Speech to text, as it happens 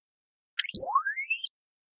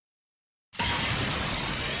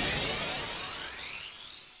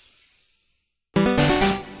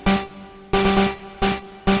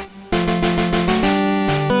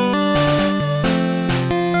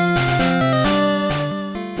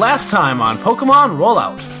Last time on Pokemon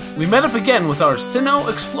Rollout, we met on Pokemon Rollout. We met up again with our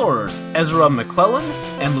Sinnoh explorers, Ezra McClellan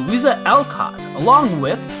and Louisa Alcott, along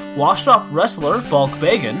with washed-up wrestler Bulk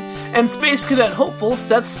Bagan and Space Cadet hopeful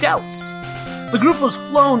Seth Scouts. The group was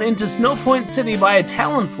flown into Snow Point City by a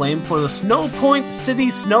Talonflame for the Snow Point City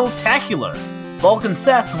Snowtacular. Bulk and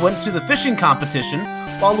Seth went to the fishing competition,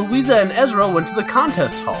 while Louisa and Ezra went to the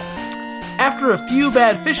contest hall. After a few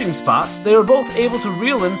bad fishing spots, they were both able to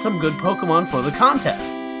reel in some good Pokemon for the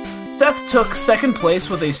contest. Seth took second place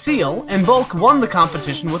with a Seal, and Bulk won the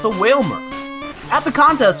competition with a Wailmer. At the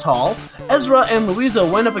contest hall, Ezra and Louisa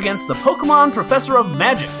went up against the Pokemon Professor of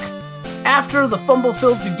Magic. After the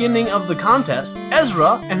fumble-filled beginning of the contest,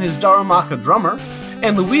 Ezra and his Darumaka drummer,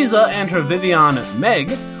 and Louisa and her Vivian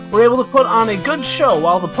Meg, were able to put on a good show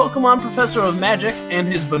while the Pokemon Professor of Magic and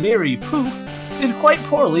his Boneri Poof did quite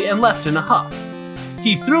poorly and left in a huff.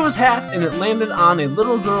 He threw his hat and it landed on a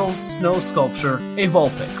little girl's snow sculpture, a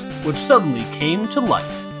Vulpix, which suddenly came to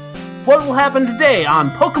life. What will happen today on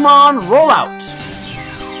Pokemon Rollout?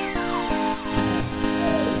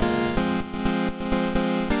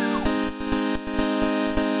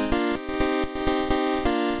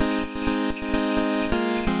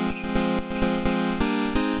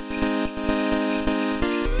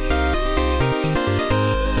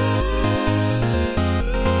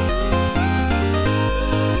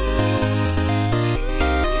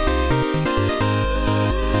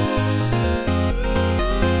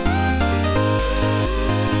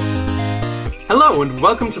 Hello and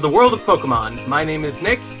welcome to the world of Pokemon. My name is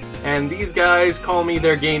Nick, and these guys call me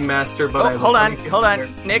their game master. But hold on,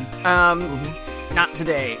 Nick. Not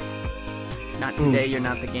today. Not today. You're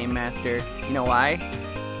not the game master. You know why?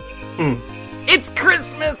 It's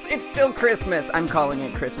Christmas. It's still Christmas. I'm calling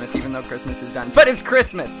it Christmas, even though Christmas is done. But it's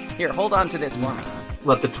Christmas. Here, hold on to this for me.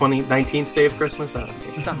 What, the 19th day of Christmas?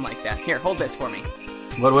 Something like that. Here, hold this for me.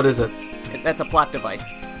 What is it? That's a plot device.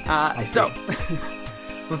 So.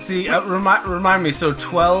 Let's see. Remind me. So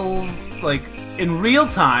 12, like in real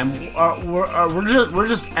time, we're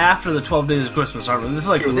just after the 12 days of Christmas, aren't we? This is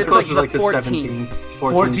like the 17th,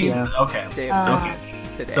 14th. Yeah. Okay. Okay.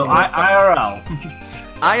 Today. So IRL.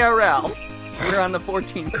 IRL. We're on the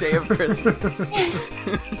 14th day of Christmas.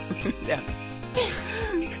 Yes.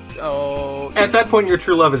 So at that point, your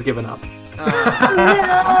true love is given up.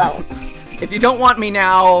 No. If you don't want me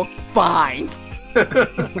now, fine.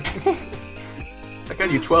 I got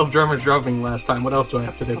you 12 drummers drumming last time. What else do I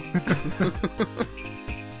have to do?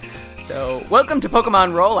 So, welcome to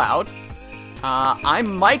Pokemon Rollout.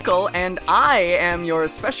 I'm Michael, and I am your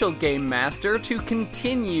special game master to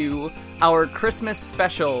continue our Christmas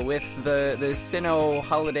special with the Sinnoh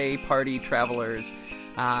Holiday Party Travelers.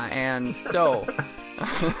 And so,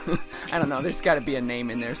 I don't know, there's got to be a name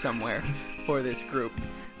in there somewhere for this group.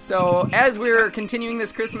 So, as we're continuing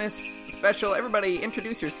this Christmas special, everybody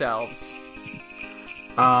introduce yourselves.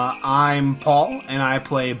 I'm Paul, and I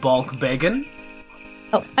play Bulk Bagan.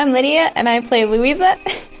 Oh, I'm Lydia, and I play Louisa.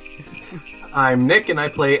 I'm Nick, and I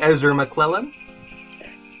play Ezra McClellan.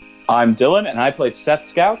 I'm Dylan, and I play Seth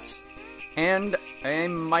Scouts. And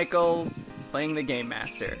I'm Michael, playing the Game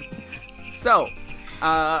Master. So,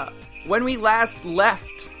 when we last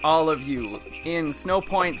left all of you in Snow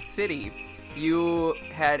Point City, you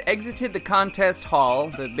had exited the contest hall,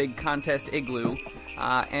 the big contest igloo,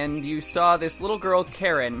 and you saw this little girl,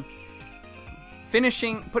 Karen,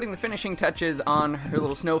 putting the finishing touches on her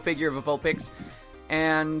little snow figure of a Vulpix,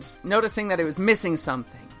 and noticing that it was missing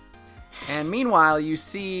something. And meanwhile, you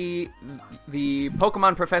see the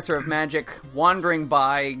Pokemon Professor of Magic wandering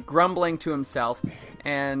by, grumbling to himself,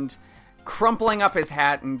 and crumpling up his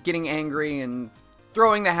hat and getting angry and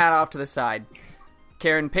throwing the hat off to the side.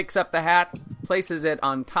 Karen picks up the hat, places it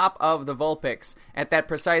on top of the Vulpix. At that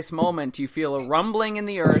precise moment, you feel a rumbling in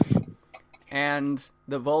the earth, and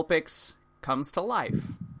the Vulpix comes to life.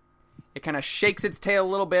 It kind of shakes its tail a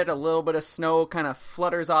little bit of snow kind of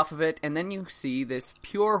flutters off of it, and then you see this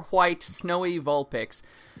pure white, snowy Vulpix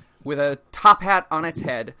with a top hat on its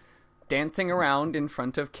head, dancing around in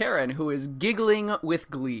front of Karen, who is giggling with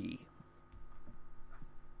glee.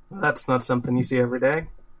 That's not something you see every day.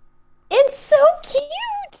 It's so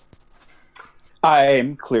cute!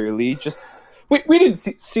 I'm clearly just... We didn't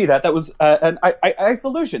see that. That was an ice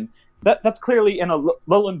illusion. That's clearly in a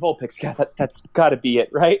Lowland Vulpix. Yeah, that's gotta be it,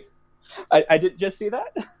 right? I didn't just see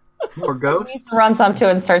that? Or ghosts? He runs up to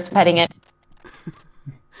it and starts petting it.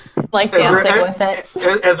 Like dancing with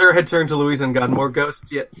it. Ezra had turned to Louisa and gone, more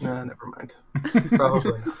ghosts yet? Never mind.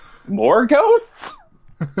 Probably not. More ghosts?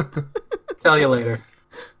 Tell you later.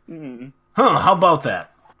 How about that?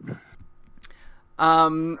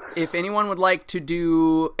 If anyone would like to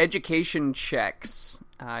do education checks,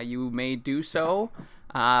 you may do so.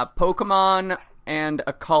 Pokemon and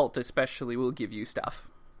Occult especially will give you stuff.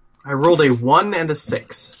 I rolled a 1 and a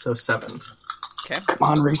 6, so 7. Okay. Come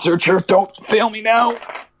on, researcher, don't fail me now.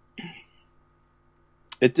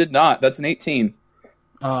 It did not. That's an 18.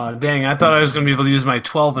 Dang, I thought I was going to be able to use my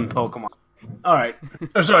 12 in Pokemon. All right.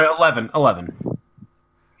 Sorry, 11.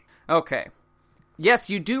 Okay. Yes,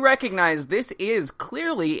 you do recognize this is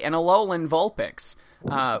clearly an Alolan Vulpix,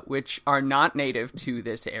 which are not native to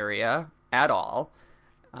this area at all.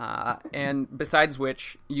 And besides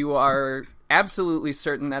which, you are absolutely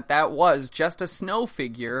certain that that was just a snow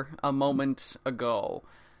figure a moment ago.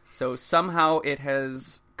 So somehow it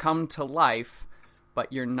has come to life,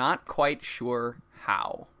 but you're not quite sure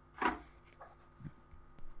how.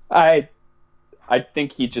 I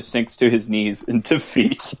think he just sinks to his knees in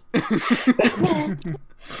defeat.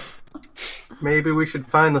 Maybe we should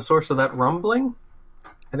find the source of that rumbling?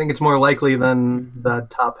 I think it's more likely than the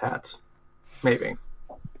top hat. Maybe.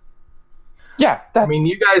 Yeah, I mean,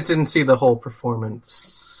 you guys didn't see the whole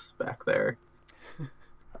performance back there.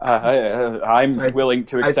 I'm willing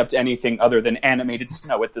to accept anything other than animated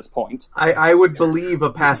snow at this point. I would believe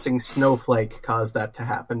a passing snowflake caused that to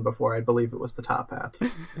happen before I'd believe it was the top hat.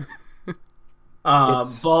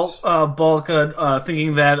 Bulk,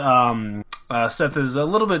 thinking that Seth is a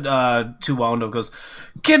little bit too wound up, goes,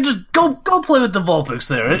 "Kid, just go play with the Vulpix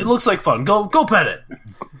there. It looks like fun. Go pet it."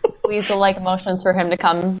 Weasel motions for him to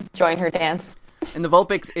come join her dance. And the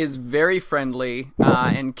Vulpix is very friendly,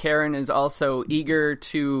 and Karen is also eager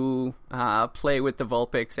to play with the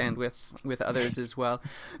Vulpix and with others as well.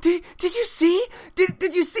 Did you see?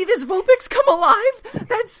 Did you see this Vulpix come alive?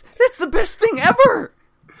 That's the best thing ever.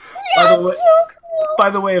 Yeah, so cool.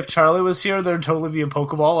 By the way, if Charlie was here, there'd totally be a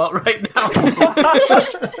Pokeball out right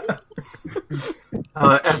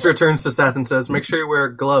now. Ezra turns to Seth and says, "Make sure you wear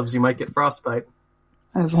gloves. You might get frostbite."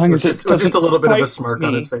 As long as it's just a little bit of a smirk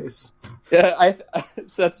on his face. Yeah,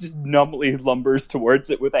 Seth just numbly lumbers towards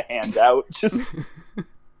it with a hand out. Just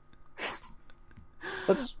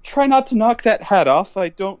let's try not to knock that hat off. I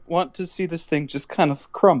don't want to see this thing just kind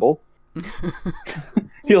of crumble.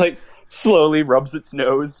 He slowly rubs its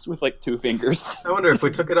nose with 2 fingers. I wonder if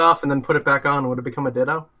we took it off and then put it back on, would it become a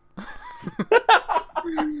Ditto?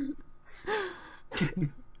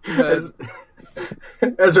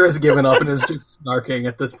 Ezra has given up and is just snarking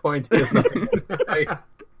at this point. He has nothing to say.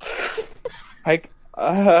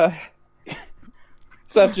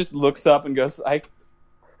 Seth just looks up and goes,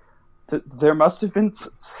 there must have been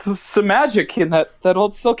some magic in that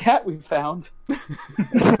old silk hat we found.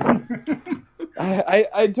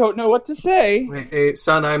 I don't know what to say. Hey,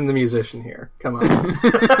 son, I'm the musician here. Come on.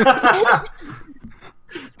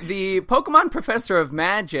 The Pokemon Professor of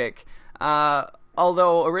Magic,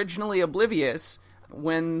 although originally oblivious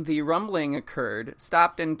when the rumbling occurred,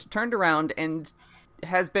 stopped and turned around and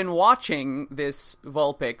has been watching this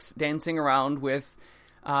Vulpix dancing around with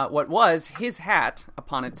what was his hat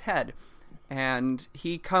upon its head. And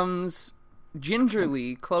he comes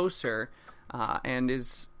gingerly closer and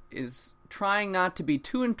is trying not to be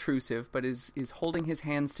too intrusive, but is holding his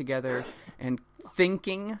hands together and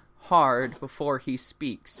thinking hard before he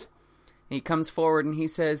speaks. And he comes forward and he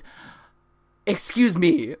says, "Excuse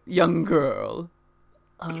me, young girl.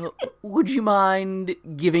 Would you mind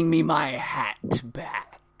giving me my hat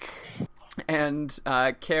back?" And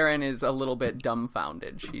Karen is a little bit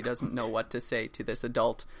dumbfounded. She doesn't know what to say to this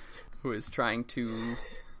adult who is trying to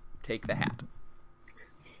take the hat.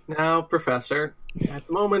 Now, Professor, at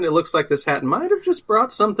the moment it looks like this hat might have just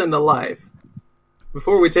brought something to life.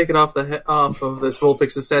 Before we take it off of this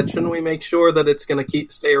Vulpix's head, shouldn't we make sure that it's going to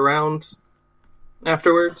stay around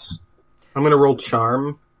afterwards? I'm going to roll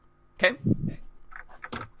Charm. Okay.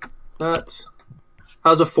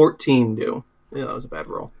 How's a 14 do? Yeah, that was a bad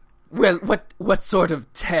roll. Well, what sort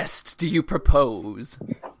of test do you propose?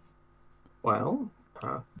 Well,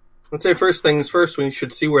 let's say first things first, we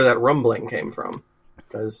should see where that rumbling came from.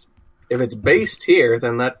 Because if it's based here,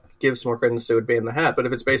 then that gives more credence to it being the hat. But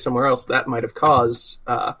if it's based somewhere else, that might have caused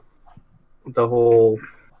the whole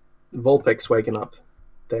Vulpix waking up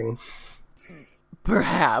thing.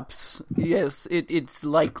 Perhaps. Yes, it's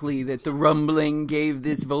likely that the rumbling gave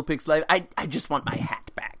this Vulpix life. I just want my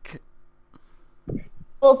hat back.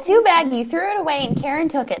 Well, too bad you threw it away and Karen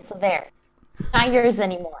took it, so there. Not yours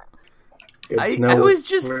anymore. I was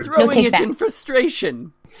just throwing it in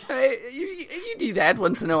frustration. You do that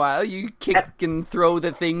once in a while. You kick and throw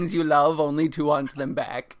the things you love only to want them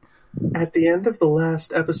back. At the end of the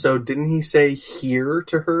last episode, didn't he say "here"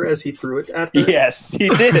 to her as he threw it at her? Yes, he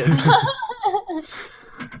did.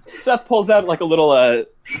 Seth pulls out a little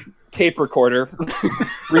tape recorder,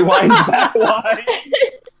 rewinds back wide.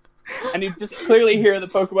 And you just clearly hear the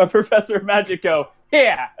Pokemon Professor of Magic go,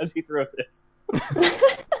 yeah, as he throws it.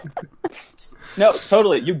 No,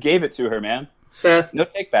 totally. You gave it to her, man. Seth, No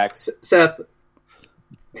takebacks. Seth,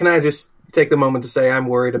 can I just take the moment to say I'm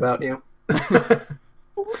worried about you?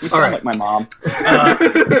 You sound right. like my mom.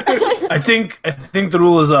 I think the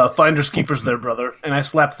rule is finders keepers there, brother. And I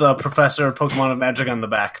slap the Professor of Pokemon of Magic on the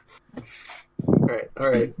back. All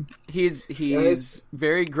right. He's Guys.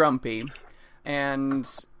 very grumpy, and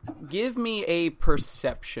give me a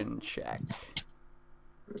perception check.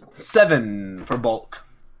 7 for bulk.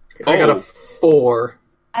 I got a 4.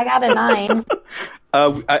 I got a 9.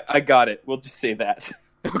 I got it. We'll just say that.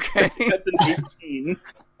 Okay, That's an 18.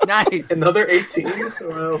 nice. Another 18.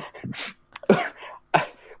 Wow.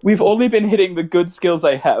 We've only been hitting the good skills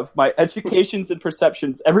I have. My educations and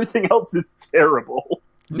perceptions. Everything else is terrible.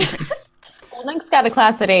 Well, Link's got a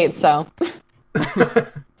class at 8, so.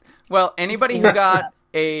 Well, anybody who got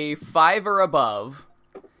a 5 or above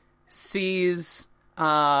sees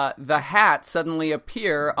the hat suddenly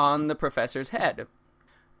appear on the professor's head.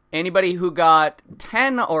 Anybody who got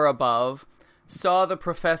 10 or above saw the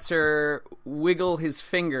professor wiggle his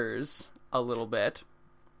fingers a little bit.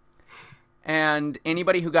 And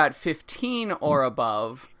anybody who got 15 or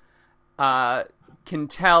above can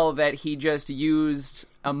tell that he just used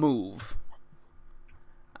a move.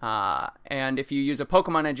 And if you use a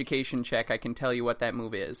Pokemon education check, I can tell you what that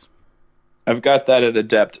move is. I've got that at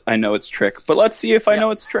Adept. I know it's Trick. But let's see if I know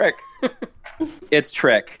it's Trick. It's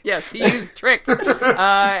Trick. Yes, he used Trick.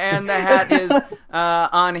 And the hat is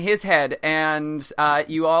on his head. And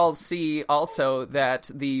you all see also that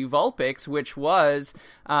the Vulpix, which was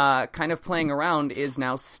kind of playing around, is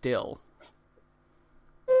now still.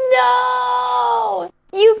 No!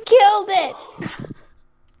 You killed it!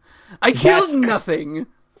 I killed That's- nothing.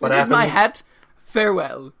 What This is my happened? hat.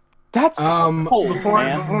 Farewell. That's cold,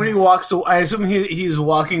 man. Before he walks away, I assume he's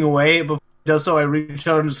walking away. Before he does so, I reach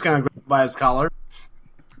out and just kind of grab him by his collar.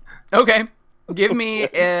 Okay. Give me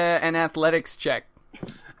an athletics check.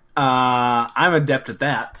 I'm adept at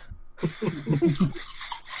that.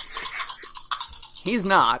 He's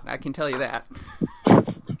not. I can tell you that.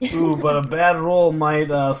 Ooh, but a bad roll might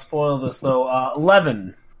spoil this, though.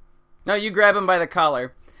 11. No, you grab him by the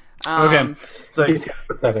collar. Okay. So, He's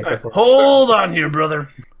pathetic. hold on here, brother.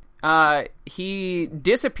 He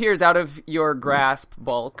disappears out of your grasp,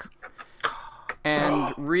 Bulk,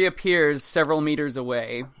 and reappears several meters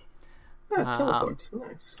away, Teleport.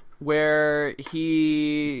 Nice. where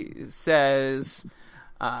he says,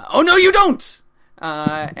 "Oh no, you don't!"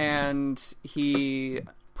 And he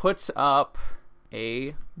puts up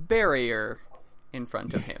a barrier in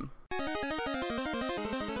front of him.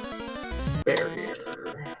 Barrier.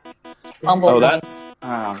 Bumble Oh, voice.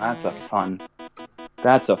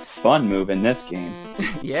 that's a fun move in this game.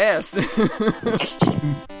 Yes.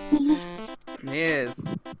 Yes.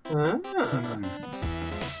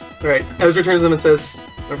 Alright, Ezra turns to them and says,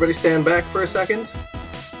 everybody stand back for a second.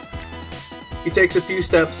 He takes a few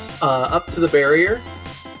steps up to the barrier.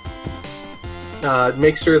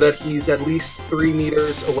 Makes sure that he's at least 3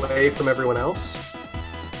 meters away from everyone else.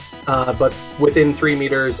 But within 3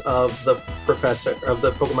 meters of the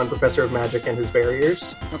Pokemon Professor of Magic and his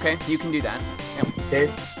barriers. Okay, you can do that. Yep. Okay.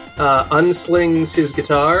 Unslings his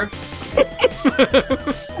guitar.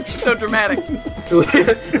 So dramatic.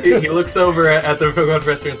 He looks over at the Pokemon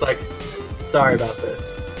Professor and is like, sorry about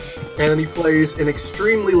this. And then he plays an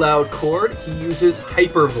extremely loud chord. He uses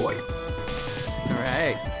Hyper Voice.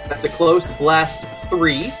 Alright. That's a closed blast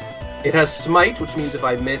 3. It has Smite, which means if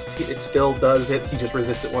I miss, it still does it. He just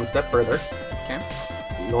resists it one step further. Okay.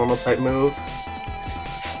 Normal type move.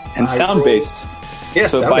 And sound-based.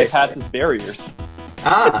 Yes, So sound-based. bypasses barriers.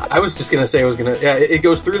 I was just gonna say yeah, it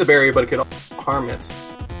goes through the barrier, but it could harm it.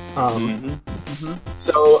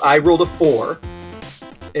 So I rolled a 4.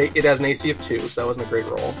 It has an AC of 2, so that wasn't a great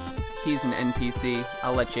roll. He's an NPC.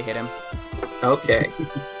 I'll let you hit him. Okay.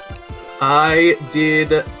 I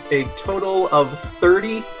did a total of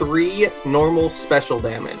 33 normal special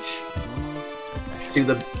damage to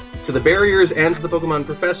the barriers and to the Pokemon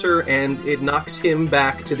Professor, and it knocks him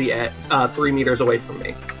back to the 3 meters away from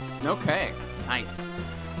me. Okay. Nice.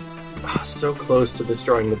 So close to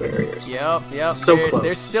destroying the barriers. Yep. So they're, close.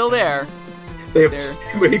 They're still there. They have They're-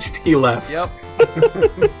 2 HP left. Yep.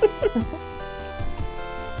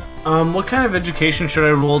 What kind of education should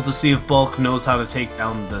I roll to see if Bulk knows how to take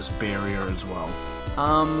down this barrier as well?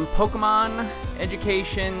 Pokemon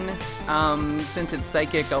education. Since it's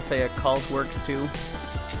psychic, I'll say occult works too.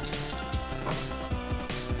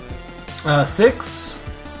 6?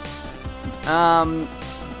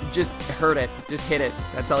 Just hurt it. Just hit it.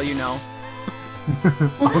 That's all you know.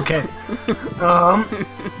 Okay.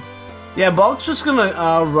 Yeah, Bulk's just gonna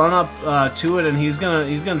run up to it, and he's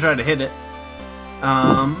gonna try to hit it.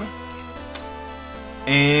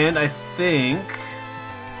 And I think,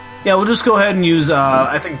 yeah, we'll just go ahead and use.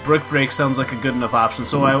 I think Brick Break sounds like a good enough option.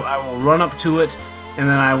 So I will run up to it, and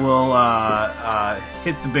then I will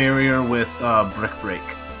hit the barrier with Brick Break.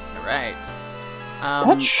 All right.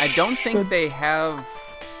 I don't think they have.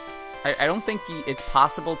 I don't think it's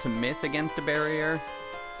possible to miss against a barrier.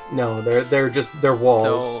 No, they're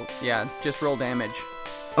walls. So yeah, just roll damage.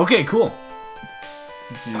 Okay, cool.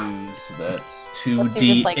 So that's Unless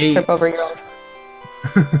you just like trip over your own.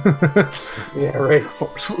 Yeah, right.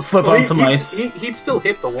 Slip on some ice. He'd still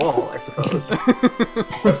hit the wall, I suppose.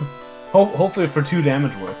 Hopefully for 2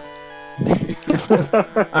 damage worth.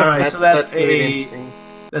 All right, so that's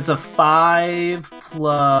a 5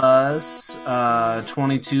 plus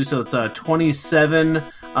 22, so it's a 27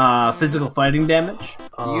 physical fighting damage.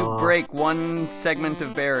 You break 1 segment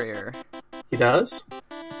of barrier. He does?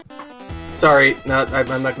 Sorry, I'm not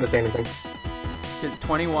going to say anything.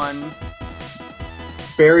 21.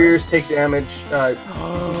 Barriers take damage.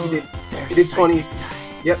 He did 20.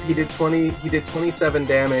 Yep, he did 20. He did 27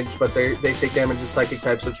 damage, but they take damage as psychic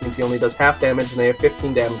types, which means he only does half damage, and they have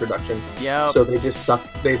 15 damage reduction. Yep. So they just suck.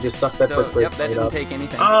 They just suck that brick break. Yep, that didn't up. take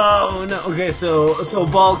anything. Oh no! Okay, so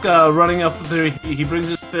Bulk running up there, he brings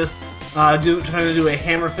his fist, trying to do a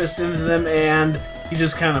hammer fist into them, and he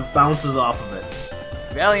just kind of bounces off of it.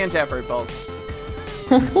 Valiant effort, Bulk.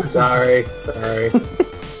 Sorry.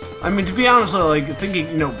 I mean, to be honest, like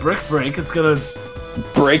thinking, brick break, it's gonna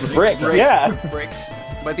break bricks. Yeah, bricks.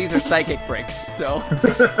 But these are psychic bricks, so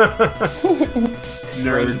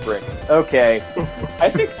nerd bricks. Okay,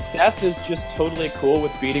 I think Seth is just totally cool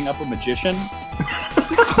with beating up a magician.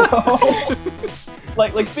 So,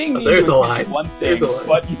 like being mean there's a is line. One thing,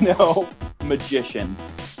 but magician.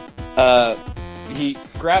 He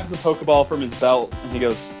grabs a Pokeball from his belt and he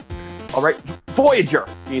goes, "All right, Voyager."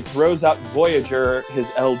 He throws out Voyager,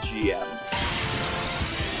 his LGM.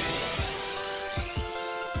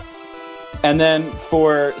 And then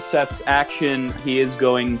for Seth's action, he is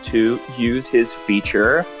going to use his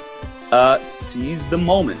feature, Seize the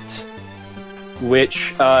Moment,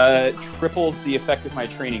 which triples the effect of my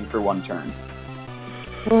training for 1 turn.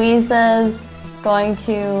 Louisa's going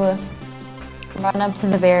to run up to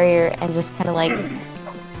the barrier and just kind of like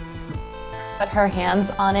put her hands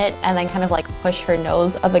on it and then kind of like push her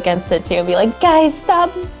nose up against it too and be like, "Guys, stop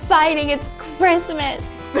fighting, it's Christmas."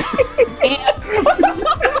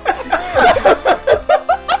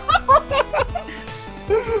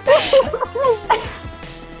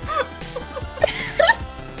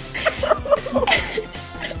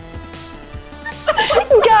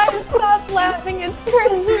 Guys, stop laughing, it's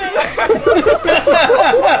Christmas.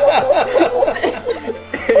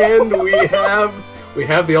 And we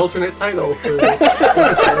have the alternate title for this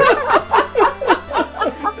episode.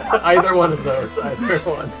 Either one of those. Either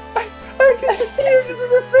one. I can just see her just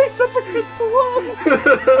with her face up against the wall.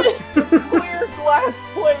 This clear glass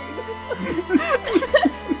plate.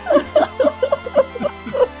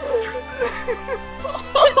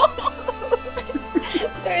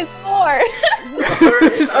 There's more.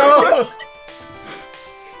 Oh.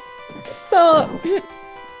 So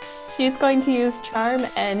she's going to use Charm,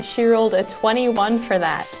 and she rolled a 21 for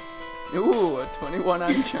that. Ooh, a 21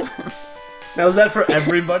 on charm. Now, is that for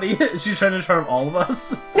everybody? Is she trying to charm all of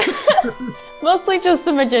us? Mostly just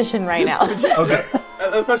the magician right now. Okay.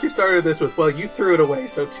 I thought she started this with, "Well, you threw it away,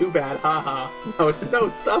 so too bad, haha." No,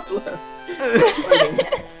 stop laughing.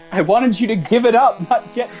 I wanted you to give it up, not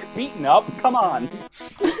get beaten up. Come on.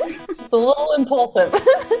 It's a little impulsive.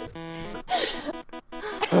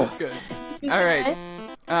 Good. All right.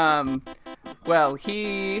 Well,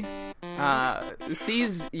 he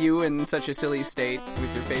sees you in such a silly state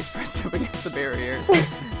with your face pressed up against the barrier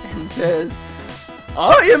and says,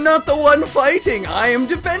 "I am not the one fighting. I am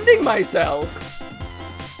defending myself."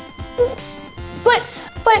 But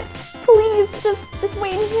please, just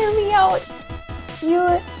wait and hear me out.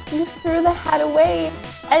 You threw the hat away,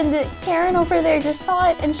 and Karen over there just saw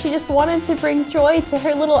it, and she just wanted to bring joy to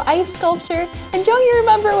her little ice sculpture. And don't you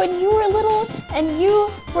remember when you were little, and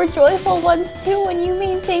you were joyful once too, when you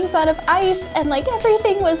made things out of ice, and like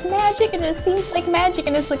everything was magic, and it seemed like magic,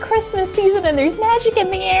 and it's the Christmas season, and there's magic in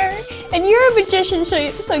the air, and you're a magician, so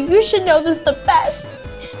you should know this the best.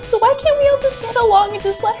 So why can't we all just get along and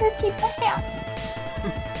just let her keep the hat?"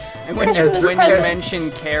 And when Christmas you present.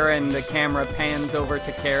 mention Karen, the camera pans over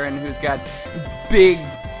to Karen, who's got big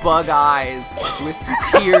bug eyes with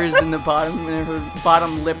tears in the bottom, and her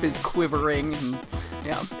bottom lip is quivering. And,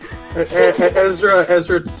 yeah.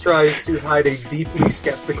 Ezra tries to hide a deeply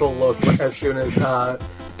skeptical look as soon as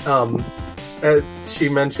she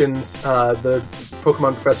mentions the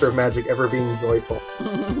Pokemon Professor of Magic ever being joyful.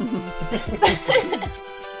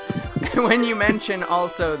 When you mention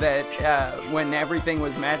also that when everything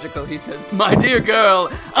was magical, he says, "My dear girl,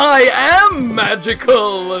 I am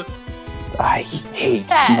magical!" I hate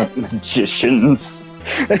Yes. magicians.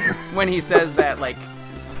 When he says that, like,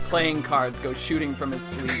 playing cards go shooting from his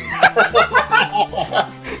sleeves.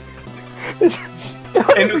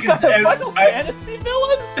 And we can say, Fantasy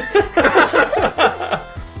villain?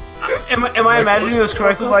 am I imagining this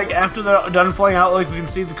correctly? Like, after they're done flying out, like, we can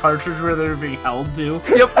see the cartridge where they're being held to?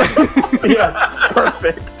 Yep. Yes,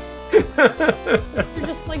 perfect. You're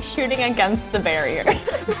just like shooting against the barrier.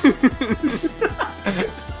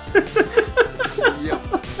 Yep.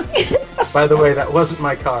 By the way, that wasn't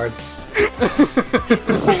my card.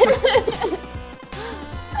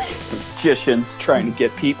 Magicians trying to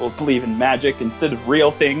get people to believe in magic instead of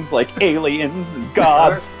real things like aliens and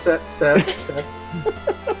gods. Set.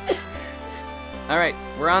 Alright,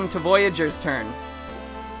 we're on to Voyager's turn.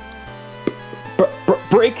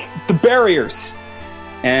 Break the barriers!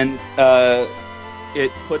 And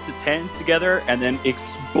it puts its hands together and then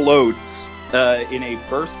explodes in a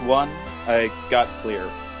burst one. I got clear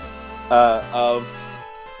of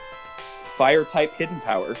fire type hidden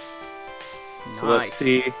power. So let's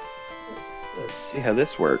see how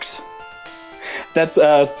this works. That's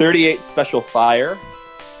 38 special fire.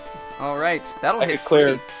 Alright, that'll I hit could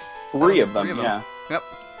clear three. three That'll of hit them. three Yeah. Yep.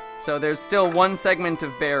 So there's still one segment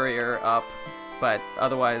of barrier up, but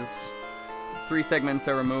otherwise 3 segments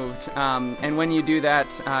are removed. And when you do that,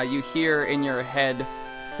 you hear in your head,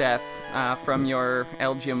 Seth, from your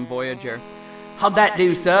Elgium Voyager, "How'd that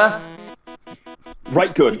do, sir?"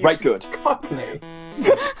 Right good. Cockney.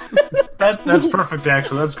 That's perfect,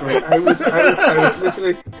 actually. That's great. I was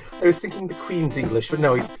thinking the Queen's English, but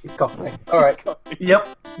no, he's Cockney. All right. Yep.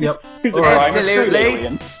 He's All right. Absolutely.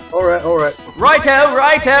 alien. All right.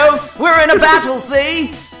 Righto! We're in a battle,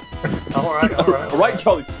 see? All right. Right,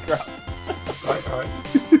 Jolly Scrub. All right.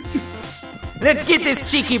 Let's get this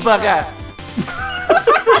cheeky bugger!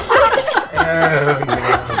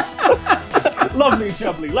 Lovely,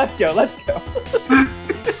 jubbly. Let's go.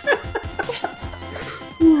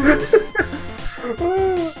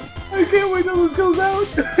 I can't wait till this goes out.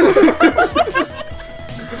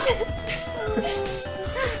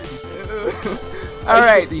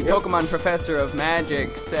 Alright, the Pokemon Professor of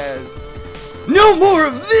Magic says, "No more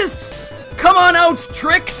of this! Come on out,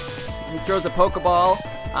 Trix!" He throws a Pokeball,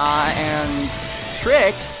 and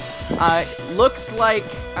Trix looks like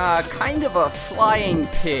kind of a flying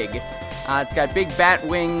pig. It's got big bat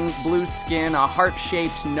wings, blue skin, a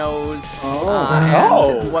heart-shaped nose,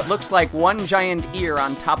 and what looks like one giant ear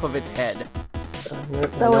on top of its head. So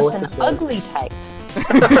it's an ugly type.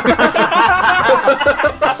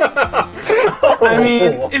 I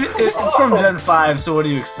mean, it's from Gen 5, so what do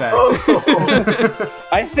you expect?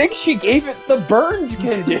 I think she gave it the burn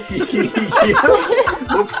condition.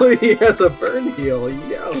 Hopefully he has a burn heal.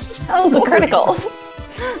 Yeah. That was a critical.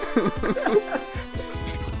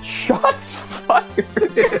 Shots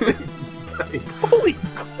fired. Holy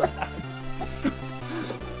crap.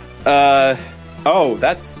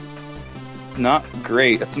 That's not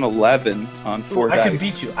great. That's an 11 on 4 dice. I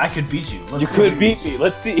could beat you. Let's You see. could beat me.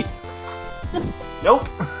 Let's see. Nope.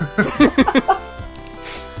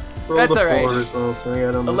 Roll That's the all right. 4 as well, so yeah,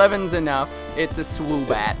 I don't know. 11's enough. It's a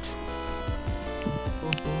Swoobat.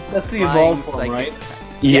 That's the Flying evolved form, psychic right? type.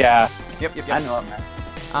 Yeah. Yep. I know it, man.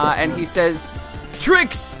 And he says,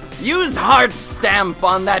 "Trix, use Heart Stamp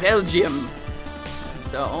on that Elgium."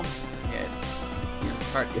 So, hit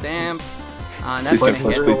Heart Stamp. And that's Please gonna don't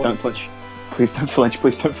flinch. hit. Please don't flinch. Please don't flinch.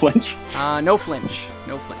 Please don't flinch. No flinch.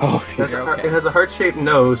 Oh, It You're okay. has a heart-shaped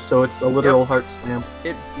nose, so it's a literal heart stamp.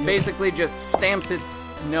 It basically just stamps its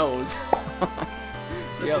nose.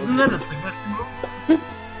 Isn't that a signature move?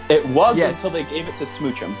 It was Yes. until they gave it to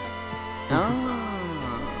Smoochum.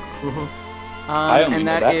 I only And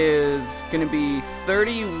know that that. is going to be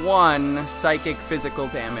 31 psychic physical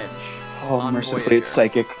damage. Oh, on mercifully, Voyager. it's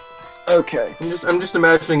psychic. Okay. I'm just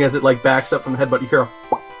imagining as it like backs up from the head, but you hear a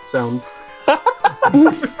sound.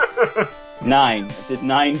 9. It did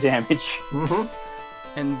 9 damage.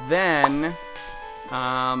 Mm-hmm. And then,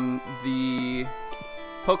 the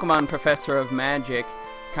Pokemon Professor of Magic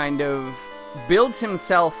kind of builds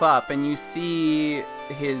himself up, and you see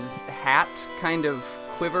his hat kind of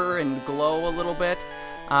quiver and glow a little bit.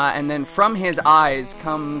 And then from his eyes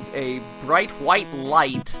comes a bright white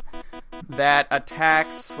light that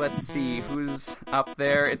attacks, let's see, who's up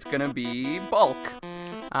there? It's gonna be Bulk.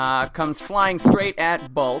 comes flying straight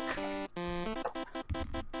at Bulk.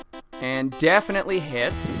 And definitely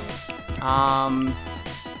hits.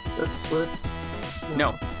 That's Swift.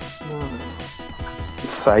 No.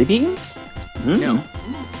 Siding? No.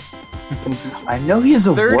 I know he's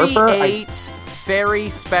a warper. 38 fairy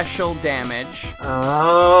special damage.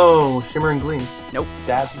 Oh, Shimmer and Gleam. Nope.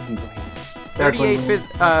 Dazzling Gleam. 38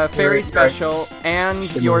 fairy special, and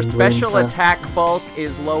Shimmer your and special Gleam. attack bulk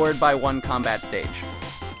is lowered by 1 combat stage.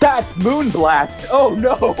 That's Moonblast! Oh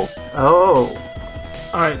no! Oh.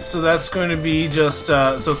 Alright, so that's going to be just,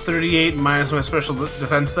 so 38 minus my special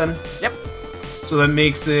defense then? Yep. So that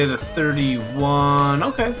makes it a 31.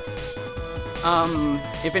 Okay.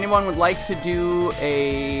 If anyone would like to do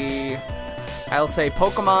I'll say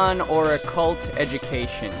Pokemon or occult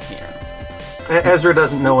education here. Ezra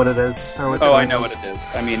doesn't know what it is. Or what Oh, I know what it is.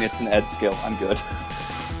 I mean, it's an ed skill. I'm good.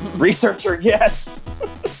 Researcher, yes!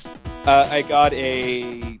 I got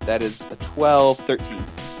that is a 12, 13.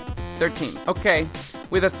 13. Okay.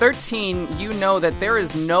 With a 13, you know that there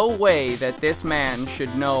is no way that this man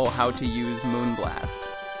should know how to use Moonblast.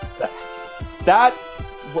 That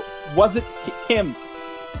wasn't him.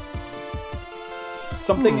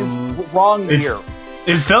 Something is wrong here.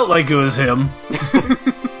 It felt like it was him.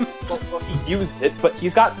 Well, he used it, but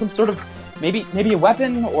he's got some sort of maybe a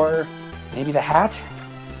weapon or maybe the hat.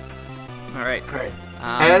 All right.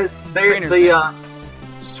 As there's Trainer's the Net.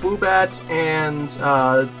 Swoobat and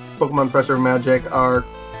Pokemon Professor of Magic are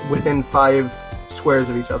within 5 squares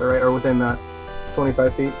of each other, right? Or within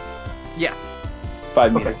 25 feet? Yes.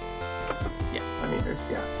 5 meters. Yes. 5 meters,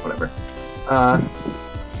 yeah, whatever.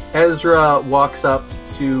 Ezra walks up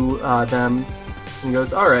to them and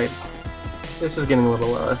goes, "Alright, this is getting a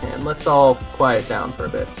little out of hand. Let's all quiet down for a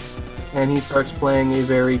bit." And he starts playing a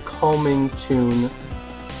very calming tune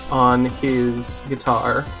on his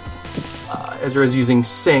guitar. Ezra is using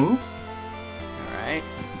Sing. All right.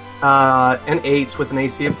 An 8 with an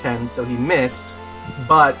AC of 10, so he missed,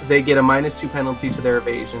 but they get a -2 penalty to their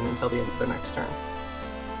evasion until the end of their next turn.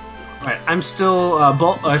 Alright, I'm still,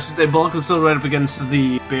 Bulk is still right up against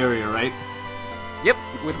the barrier, right? Yep.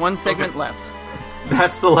 With 1 segment left.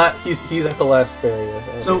 That's the he's at the last barrier.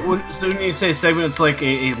 So when you say segment, it's like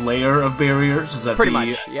a layer of barriers? Is that Pretty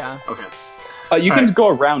much. Yeah. Okay. You can Alright. go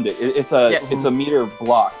around it. It's a Yeah. it's a meter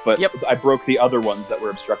block, but Yep. I broke the other ones that were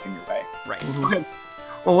obstructing your way. Right. Okay.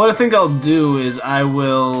 Well, what I think I'll do is I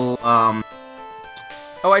will,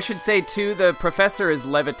 Oh, I should say too, the professor is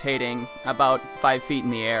levitating about 5 feet in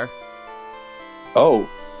the air. Oh,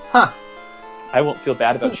 Huh. I won't feel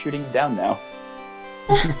bad about shooting him down now.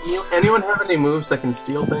 Anyone have any moves that can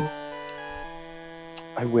steal things?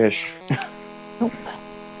 I wish.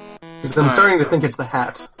 Because I'm starting to think it's the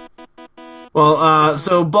hat. Well,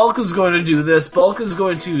 so Bulk is going to do this. Bulk is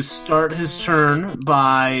going to start his turn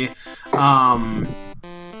by trying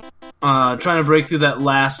to break through that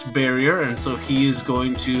last barrier, and so he is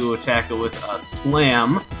going to attack it with a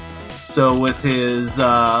slam. So with his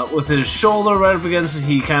shoulder right up against it,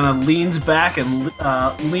 he kind of leans back and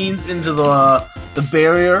leans into the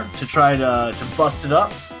barrier to try to bust it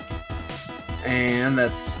up. And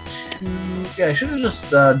that's 2. Yeah, I should have just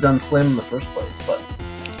done slam in the first place, but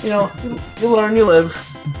you know, you learn, you live.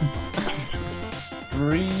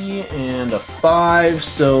 3 and a 5,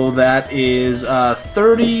 so that is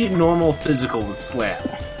 30 normal physical with slam.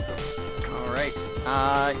 All right.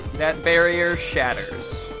 That barrier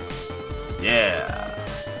shatters. Yeah.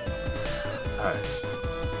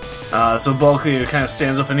 Alright. So Bulky kind of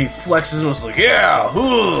stands up and he flexes and was like, yeah!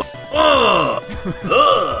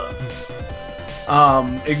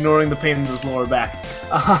 Ignoring the pain in his lower back.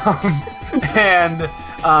 And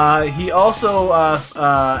he also,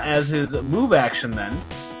 as his move action then,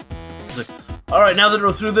 he's like, alright, now that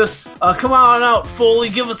we're through this, come on out, Foley,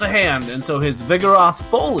 give us a hand. And so his Vigoroth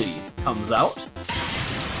Foley comes out.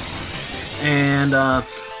 And,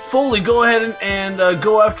 Foley, go ahead and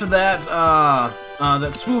go after that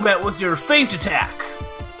Swoobat with your feint attack.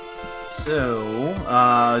 So,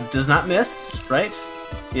 does not miss, right?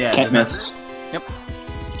 Yeah, Can't does not miss. Yep.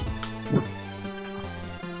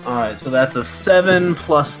 Alright, so that's a 7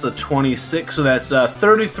 plus the 26, so that's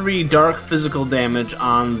 33 dark physical damage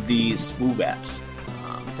on the Swoobat.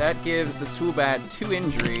 That gives the Swoobat 2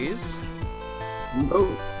 injuries, Oh.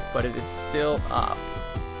 but it is still up.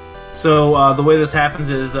 So the way this happens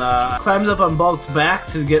is climbs up on Bulk's back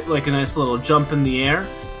to get like a nice little jump in the air,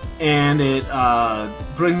 and it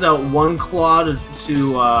brings out one claw to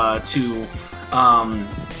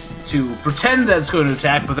pretend that it's going to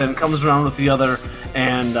attack, but then comes around with the other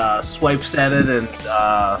and swipes at it and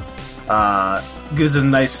gives it a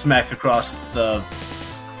nice smack across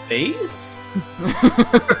face.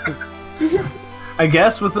 I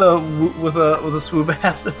guess with a swoop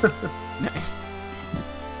hat. Nice.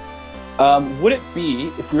 Would it be,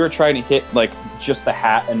 if we were trying to hit like just the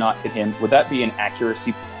hat and not hit him, would that be an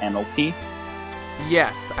accuracy penalty?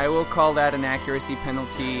 Yes, I will call that an accuracy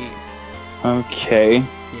penalty. Okay.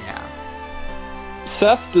 Yeah.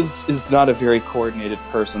 Seth is not a very coordinated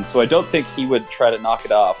person, so I don't think he would try to knock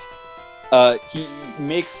it off. He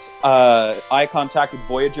makes eye contact with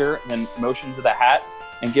Voyager, then motions at the hat,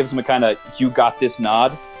 and gives him a kind of "you got this"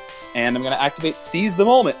 nod. And I'm going to activate Seize the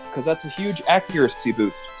Moment, because that's a huge accuracy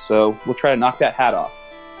boost. So we'll try to knock that hat off.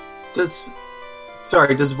 Does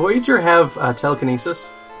Voyager have telekinesis?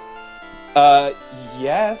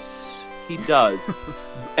 Yes, he does.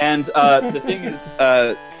 And the thing is,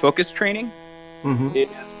 focus training is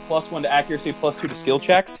 +1 to accuracy, +2 to skill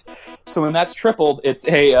checks. So when that's tripled, it's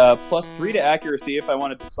a +3 to accuracy if I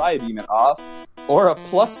wanted to Psybeam it off, or a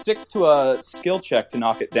 +6 to a skill check to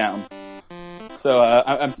knock it down. So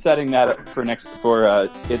I'm setting that up for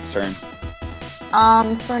its turn.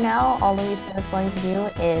 For now, all Louisa is going to do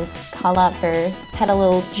is call out her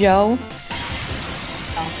little Joe.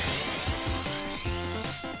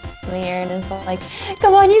 Leanne is like,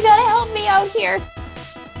 "Come on, you gotta help me out here."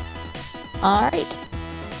 All right.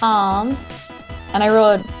 And I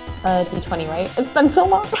rolled a d20, right? It's been so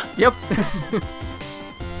long. Yep.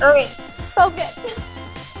 Okay, so good.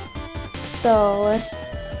 So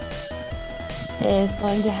is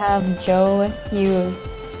going to have Joe use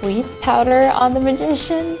sleep powder on the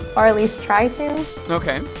magician, or at least try to.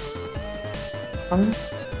 Okay.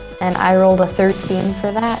 And I rolled a 13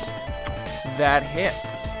 for that. That hits.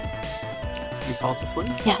 He falls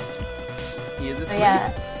asleep? Yes. He is So asleep.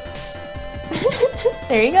 yeah.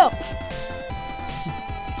 There you go.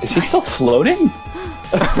 Is he still floating?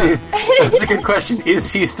 That's a good question.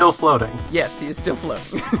 Is he still floating? Yes, he is still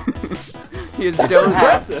floating. He is That's dozing.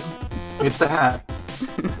 impressive. It's the hat.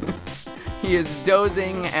 He is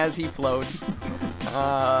dozing as he floats.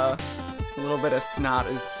 A little bit of snot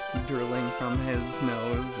is drooling from his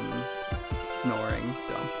nose and snoring.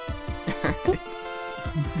 So,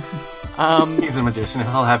 He's a magician.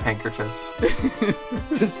 He'll have handkerchiefs.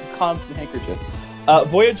 Just constant handkerchief.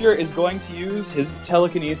 Voyager is going to use his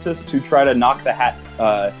telekinesis to try to knock the hat.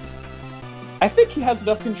 I think he has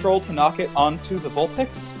enough control to knock it onto the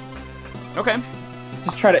Vulpix. okay.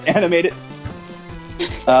 Just try to animate it.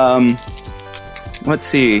 Let's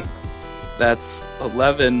see. That's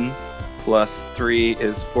 11 plus 3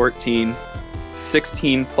 is 14.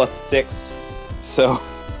 16 plus 6. So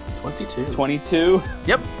 22. 22.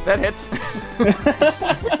 Yep, that hits.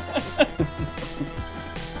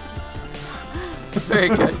 Very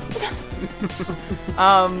good.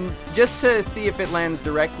 Just to see if it lands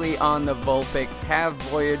directly on the Vulpix, have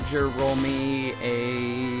Voyager roll me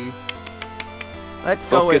a... Let's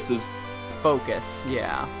go Focus with is... focus,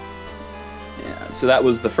 yeah. Yeah, so that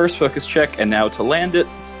was the first focus check, and now to land it.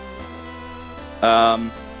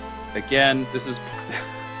 Again, this is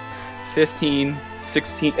 15,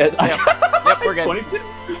 16... Yep, we're good. 22.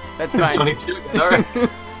 That's fine. 22. Alright.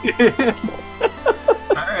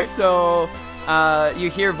 Alright. So,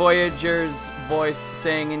 you hear Voyager's voice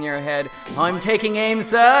saying in your head, "I'm taking aim,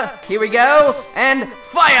 sir. Here we go. And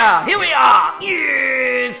fire! Here we are!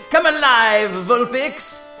 Yes! Come alive,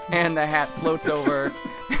 Vulpix!" And the hat floats over,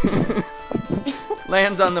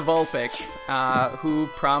 lands on the Vulpix, who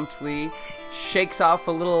promptly shakes off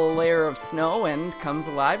a little layer of snow and comes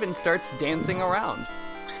alive and starts dancing around.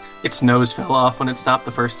 Its nose fell off when it stopped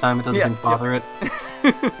the first time. It doesn't seem to bother it.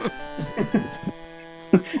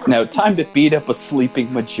 Now, time to beat up a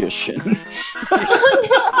sleeping magician.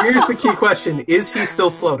 Here's the key question. Is he still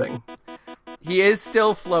floating? He is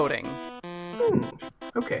still floating.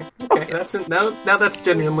 Okay. Now that's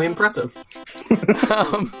genuinely impressive.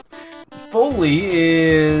 Foley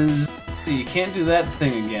is... See, you can't do that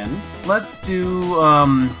thing again. Let's do...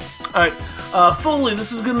 Alright, Foley,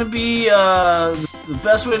 this is gonna be the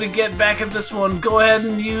best way to get back at this one. Go ahead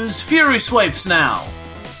and use Fury Swipes now.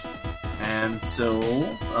 And so,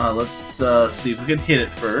 let's see if we can hit it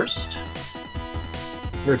first.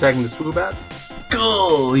 You're attacking the Swoobat?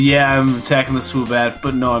 Cool! Yeah, I'm attacking the Swoobat,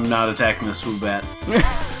 but no, I'm not attacking the Swoobat.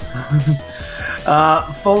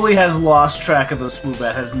 Foley has lost track of the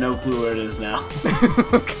Swoobat, has no clue where it is now.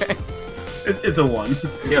 Okay. It's a 1.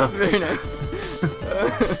 Yeah. Very nice.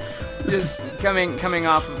 Just coming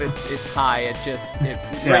off of its high, it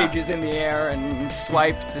rages in the air and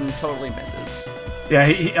swipes and totally misses.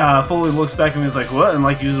 Yeah, Foley looks back and he's like, "What?" And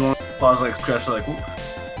like uses one of his claws like scratch, like,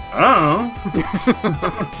 "I don't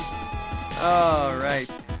know." All right.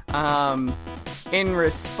 In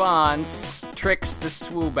response, tricks the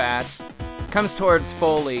Swoobat, comes towards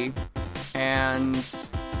Foley, and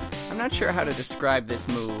I'm not sure how to describe this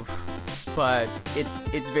move, but it's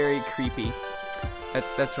very creepy.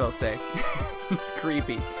 That's what I'll say. It's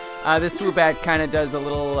creepy. The Swoobat kind of does a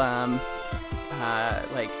little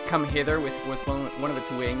come hither with one of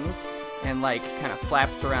its wings, and kind of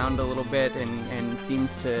flaps around a little bit and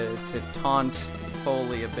seems to taunt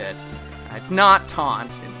Foley a bit. It's not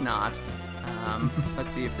taunt. It's not. Let's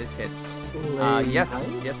see if this hits. Yes,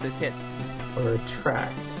 this hits. Or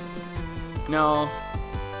attract. No.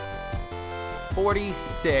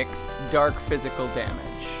 46 dark physical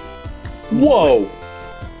damage. Whoa!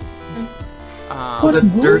 Was a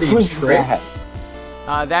dirty was trick.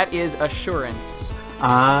 That is assurance.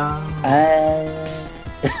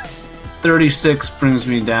 36 brings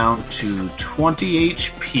me down to 20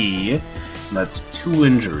 HP. That's 2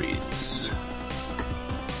 injuries.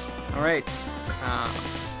 All right.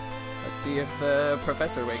 Let's see if the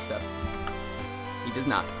professor wakes up. He does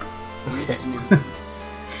not. He's snoozing.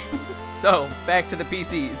 So, back to the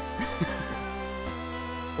PCs.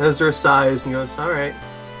 Ezra sighs and goes, alright.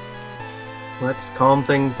 Let's calm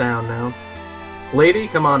things down now. Lady,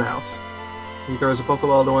 come on out. He throws a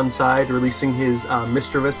Pokeball to one side, releasing his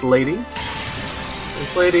mischievous lady.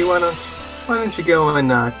 Says, Lady, why don't you go and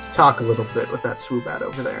talk a little bit with that Swoobat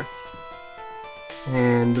over there?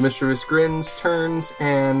 And the mischievous grins, turns,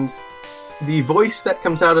 and the voice that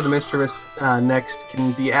comes out of the mischievous next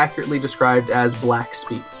can be accurately described as black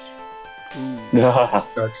speech.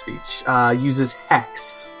 Dark speech. Uses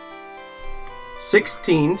Hex.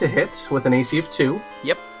 16 to hit with an AC of 2.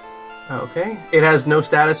 Yep. Okay. It has no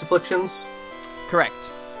status afflictions? Correct.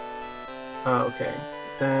 Okay.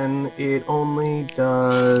 Then it only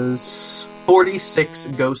does 46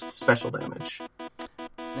 ghost special damage.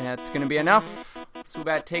 That's going to be enough.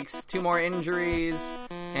 Swoobat takes 2 more injuries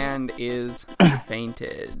and is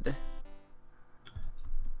fainted.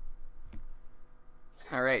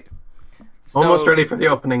 All right. So, Almost ready for the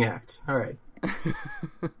opening act. All right.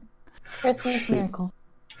 Christmas miracle.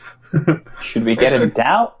 Should we get him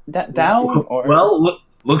down? Or? Well,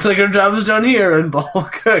 looks like our job is done here, and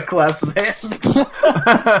Bulk claps his hands.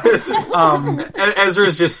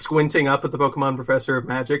 Ezra's just squinting up at the Pokemon Professor of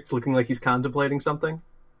Magic, looking like he's contemplating something.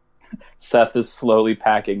 Seth is slowly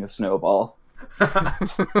packing a snowball.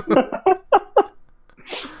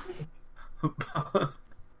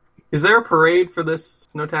 Is there a parade for this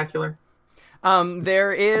Snowtacular?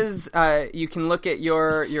 There is. You can look at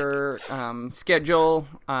your schedule,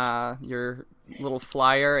 your little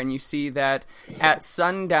flyer, and you see that at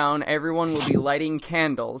sundown everyone will be lighting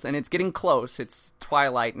candles, and it's getting close. It's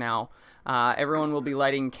twilight now. Everyone will be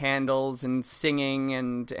lighting candles and singing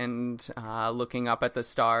and looking up at the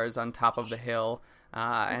stars on top of the hill,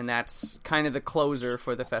 and that's kind of the closer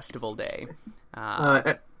for the festival day.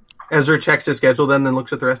 Ezra checks his schedule, then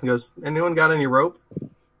looks at the rest and goes, "Anyone got any rope?"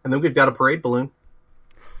 And then we've got a parade balloon.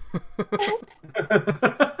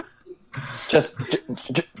 just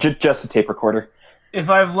a tape recorder. If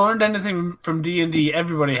I've learned anything from D&D,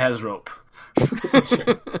 everybody has rope.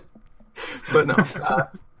 But no, I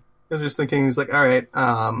was just thinking, he's like, all right,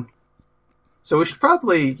 so we should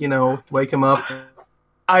probably, wake him up.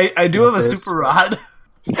 I do have a super rod.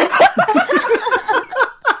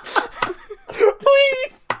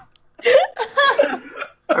 Please!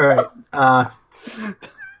 All right,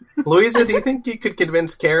 Louisa, do you think you could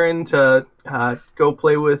convince Karen to go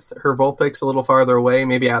play with her Vulpix a little farther away,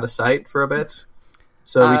 maybe out of sight for a bit?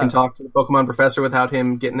 So we can talk to the Pokemon Professor without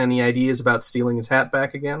him getting any ideas about stealing his hat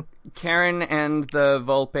back again? Karen and the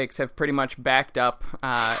Vulpix have pretty much backed up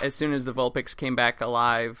as soon as the Vulpix came back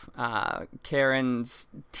alive. Karen's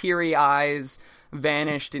teary eyes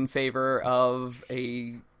vanished in favor of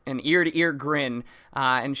an ear-to-ear grin,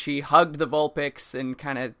 and she hugged the Vulpix and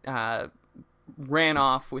kind of ran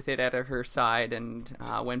off with it at her side and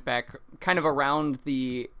went back kind of around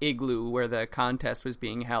the igloo where the contest was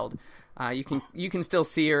being held. You can still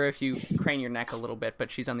see her if you crane your neck a little bit, but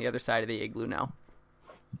she's on the other side of the igloo now.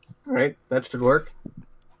 All right, that should work.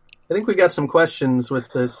 I think we got some questions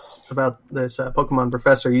about this Pokemon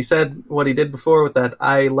Professor. You said what he did before with that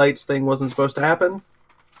eye lights thing wasn't supposed to happen?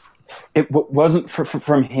 It wasn't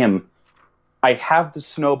from him. I have the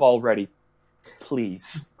snowball ready.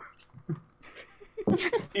 Please.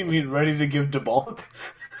 You mean ready to give to Bulk?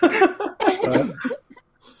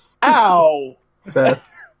 Ow! Seth,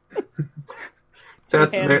 He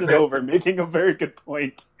hands it over, making a very good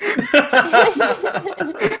point.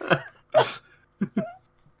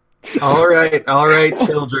 All right,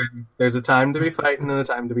 children. There's a time to be fighting and a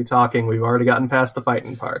time to be talking. We've already gotten past the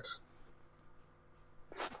fighting parts.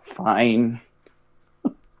 Fine.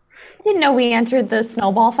 didn't know we entered the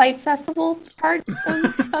Snowball Fight Festival part of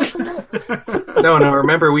the festival. No,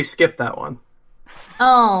 remember, we skipped that one.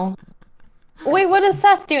 Oh. Wait, what is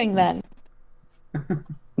Seth doing then?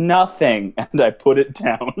 Nothing, and I put it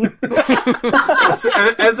down.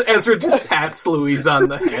 As Ezra just pats Louise on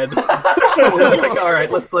the head. We're like, all right,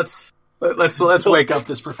 let's wake up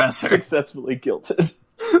this professor. Successfully guilted.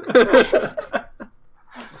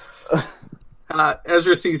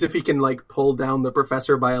 Ezra sees if he can pull down the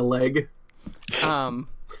professor by a leg.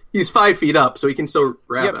 He's 5 feet up, so he can still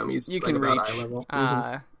grab him. He's you can about reach. eye level.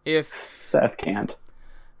 If Seth can't.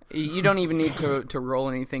 you don't even need to roll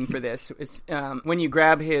anything for this. It's, when you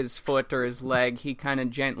grab his foot or his leg, he kind of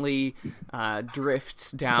gently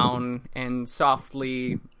drifts down and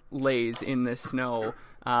softly lays in the snow,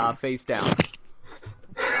 face down.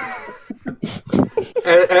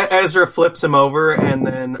 Ezra flips him over and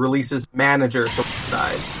then releases manager from the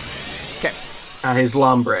side. Okay. His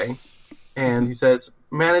lombre. And he says,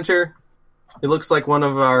 Manager, it looks like one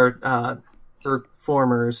of our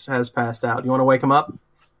performers has passed out. You want to wake him up?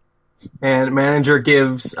 And Manager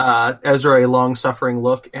gives Ezra a long-suffering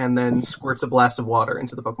look and then squirts a blast of water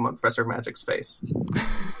into the Pokemon Professor of Magic's face.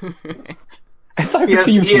 I thought he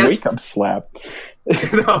was a wake-up slap.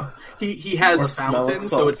 No, he has Or fountain,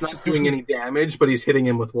 smell so it's not doing any damage, but he's hitting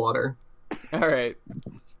him with water. All right.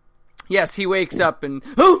 Yes, he wakes up and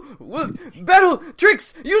battle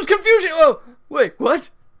tricks. Use confusion. Oh, wait, what?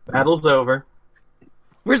 Battle's over.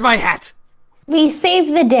 Where's my hat? We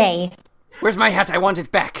saved the day. Where's my hat? I want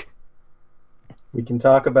it back. We can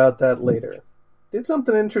talk about that later. Did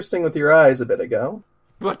something interesting with your eyes a bit ago.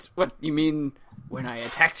 What? You mean when I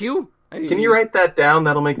attacked you? Can you write that down?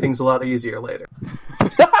 That'll make things a lot easier later.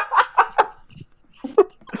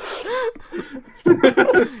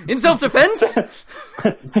 In self-defense?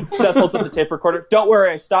 Seth holds up the tape recorder. Don't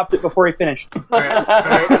worry, I stopped it before he finished. All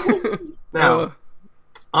right. Now,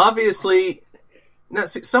 obviously,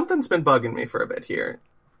 something's been bugging me for a bit here.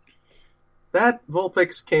 That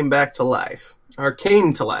Vulpix came back to life. Or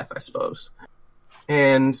came to life, I suppose.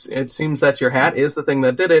 And it seems that your hat is the thing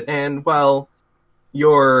that did it, and while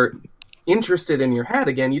you're interested in your hat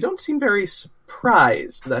again, you don't seem very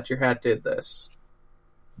surprised that your hat did this.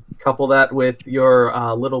 Couple that with your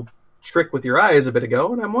little trick with your eyes a bit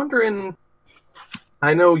ago, and I'm wondering,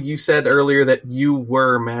 I know you said earlier that you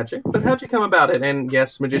were magic, but how'd you come about it? And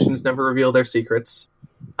yes, magicians never reveal their secrets.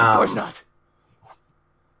 Of course not.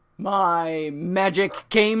 My magic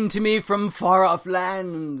came to me from far-off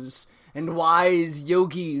lands and wise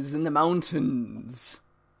yogis in the mountains.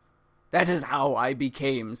 That is how I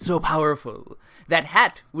became so powerful. That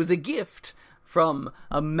hat was a gift from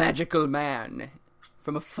a magical man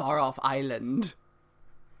from a far-off island.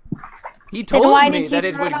 He told me that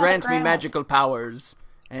it would grant me magical powers,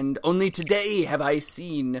 and only today have I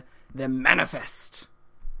seen them manifest.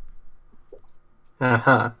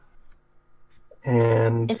 Uh-huh.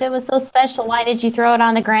 And If it was so special, why did you throw it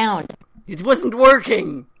on the ground? It wasn't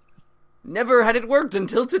working. Never had it worked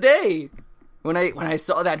until today. When I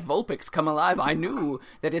saw that Vulpix come alive, I knew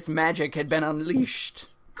that its magic had been unleashed.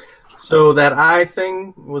 so that eye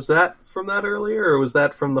thing, was that from that earlier, or was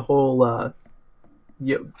that from the whole, I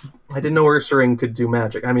didn't know Ursaring could do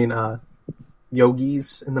magic. I mean,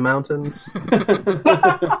 yogis in the mountains?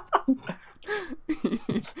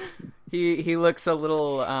 He looks a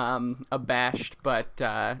little abashed, but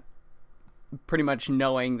pretty much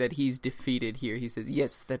knowing that he's defeated here, he says,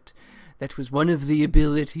 "Yes, that was one of the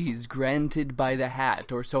abilities granted by the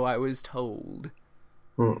hat, or so I was told."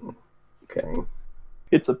 Okay.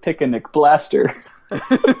 It's a picnic blaster.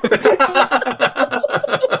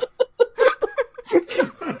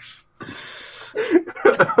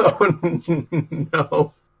 Oh,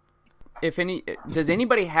 no. Does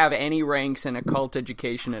anybody have any ranks in occult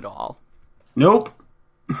education at all? Nope.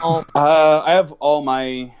 I have all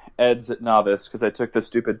my eds at novice because I took the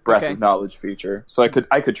stupid breath Okay. of knowledge feature, so I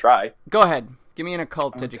could try. Go ahead. Give me an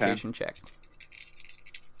occult education check.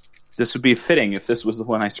 This would be fitting if this was the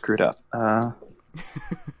one I screwed up.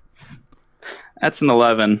 That's an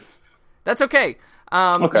 11. That's okay.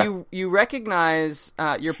 Okay. You recognize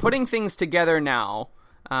you're putting things together now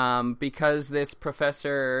because this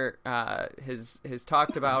professor has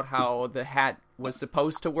talked about how the hat was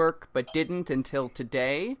supposed to work but didn't until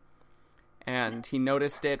today, and he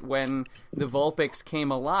noticed it when the Vulpix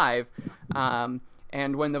came alive. And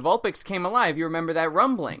when the Vulpix came alive, you remember that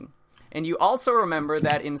rumbling. And you also remember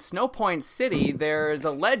that in Snowpoint City, there is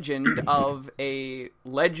a legend of a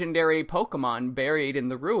legendary Pokemon buried in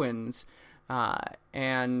the ruins,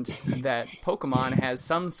 and that Pokemon has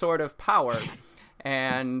some sort of power.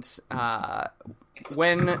 And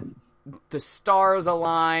when the stars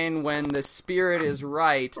align, when the spirit is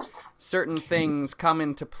right, certain things come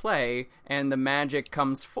into play and the magic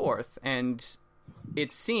comes forth. And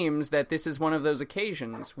it seems that this is one of those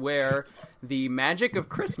occasions where the magic of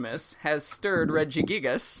Christmas has stirred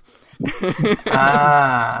Regigigas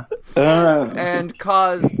and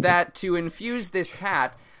caused that to infuse this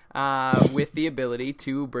hat with the ability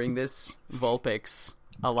to bring this Vulpix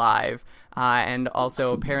alive, and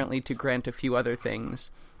also apparently to grant a few other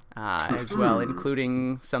things as well,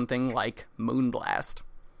 including something like Moonblast.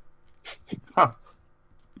 Huh.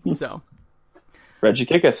 So,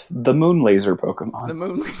 Regigigas, the moon laser Pokemon. the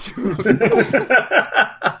Moon Laser Pokemon.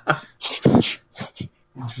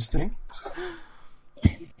 Interesting.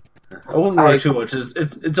 I wouldn't worry too much.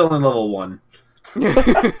 It's only level 1.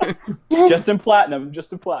 Just in platinum.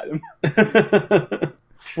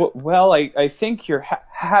 Well, I think your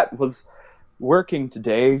hat was working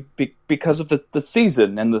today because of the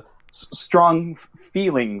season and the strong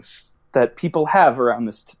feelings that people have around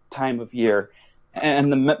this time of year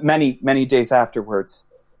and the many days afterwards.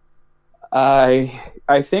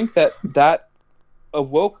 I think that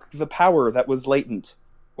awoke the power that was latent,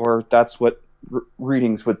 or that's what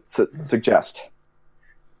readings would suggest.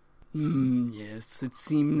 Yes, it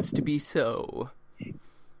seems to be so.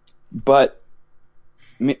 But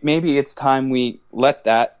maybe it's time we let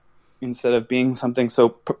that, instead of being something so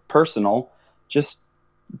personal, just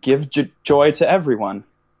give joy to everyone.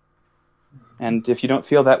 And if you don't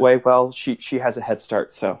feel that way, well, she has a head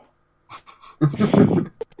start, so.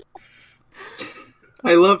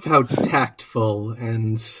 I love how tactful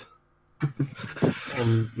and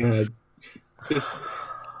just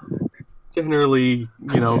generally,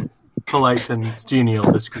 polite and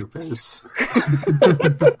genial this group is.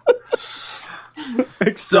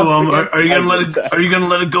 So, are you gonna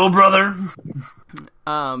let it go, brother?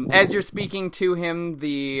 As you're speaking to him,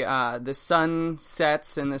 the sun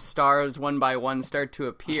sets and the stars one by one start to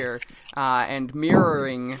appear, and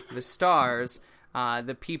mirroring the stars,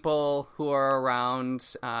 the people who are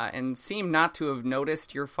around and seem not to have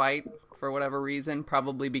noticed your fight for whatever reason,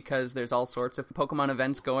 probably because there's all sorts of Pokemon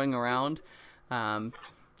events going around, and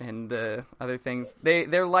the other things.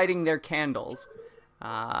 They're lighting their candles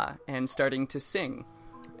and starting to sing,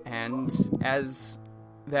 and as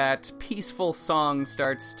that peaceful song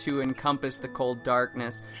starts to encompass the cold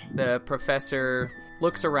darkness, the professor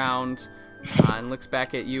looks around and looks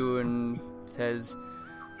back at you and says,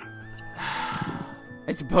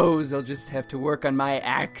 I suppose I'll just have to work on my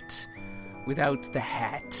act without the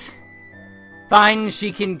hat. Fine,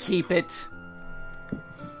 she can keep it.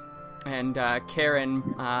 And Karen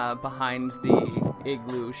behind the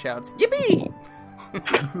igloo shouts, Yippee!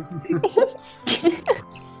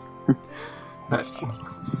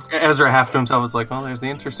 Ezra half to himself was like, well, there's the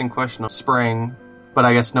interesting question of spring, but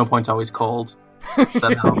I guess Snow Point's always cold. So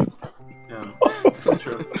that helps. Yeah,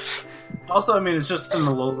 true. Also, I mean, it's just an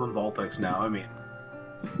Alolan Vulpix now. I mean,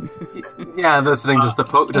 yeah, that's the thing. Does a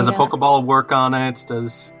Pokeball work on it?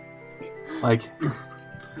 Does well,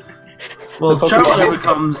 if Charlie ever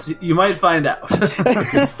comes, you might find out.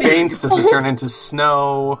 Faints? Does it turn into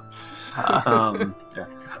snow?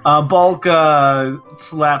 Bulk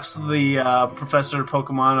slaps the Pokemon Professor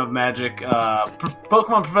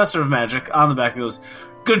of Magic on the back and goes,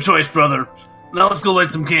 "Good choice, brother. Now let's go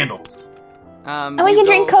light some candles." And we can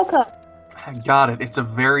drink cocoa. I got it. It's a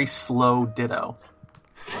very slow Ditto.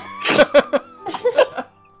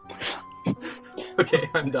 Okay,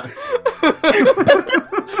 I'm done.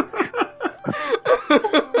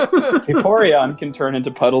 Vaporeon can turn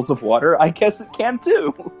into puddles of water. I guess it can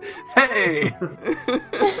too. Hey!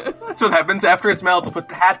 That's what happens after it melts. Put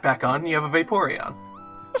the hat back on and you have a Vaporeon.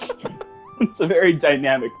 It's a very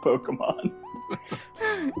dynamic Pokemon.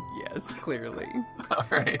 Yes, clearly.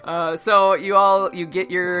 Alright. So you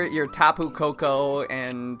get your Tapu Koko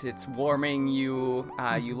and it's warming you.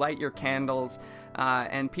 You light your candles.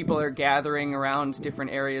 And people are gathering around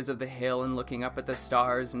different areas of the hill and looking up at the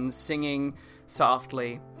stars and singing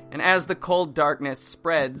softly. And as the cold darkness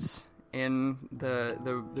spreads in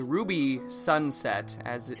the ruby sunset,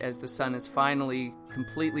 as the sun is finally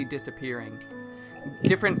completely disappearing,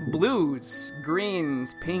 different blues,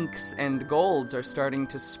 greens, pinks, and golds are starting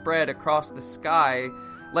to spread across the sky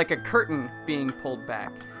like a curtain being pulled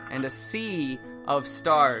back, and a sea of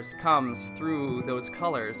stars comes through those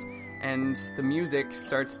colors, and the music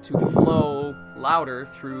starts to flow louder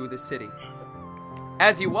through the city.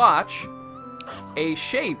 As you watch, a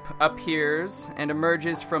shape appears and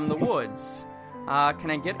emerges from the woods.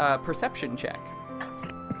 Can I get a perception check?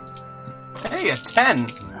 Hey, a 10.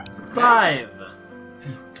 5.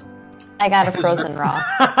 I got a frozen rock.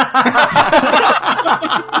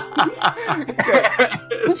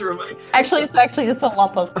 Actually, it's actually just a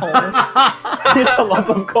lump of coal. It's a lump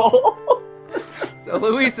of coal. So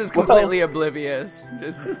Louise is completely oblivious.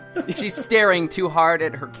 She's staring too hard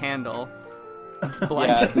at her candle. It's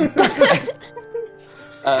blank. Yeah.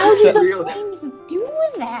 How did Seth, the flames do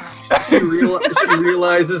that? She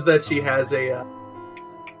realizes that she has a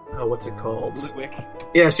what's it called? Litwick.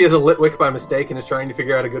 Yeah, she has a lit wick by mistake and is trying to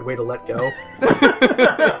figure out a good way to let go.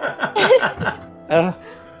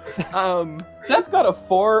 Seth got a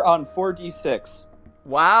 4 on 4d6.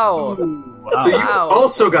 Wow. So you Wow.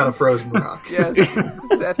 also got a frozen rock. Yes,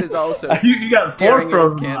 Seth is also You got 4 staring at his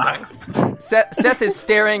frozen candle. rocks. Seth is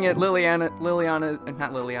staring at Luisa's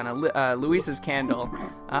candle,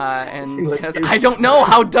 and She, like, says, is- "I don't know.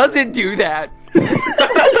 How does it do that?"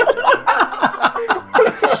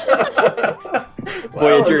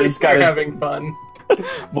 Voyager's got they're his, having fun.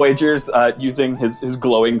 Voyager's using his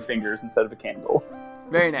glowing fingers instead of a candle.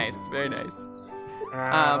 Very nice. Very nice.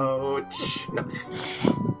 Ouch. No.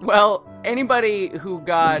 Well, anybody who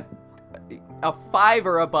got a 5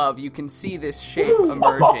 or above, you can see this shape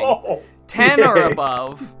emerging. 10 or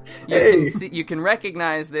above, you can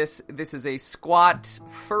recognize this. This is a squat,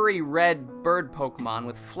 furry red bird Pokemon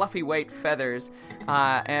with fluffy white feathers,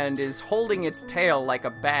 and is holding its tail like a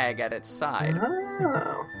bag at its side.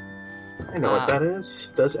 Oh. I know what that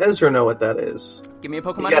is. Does Ezra know what that is? Give me a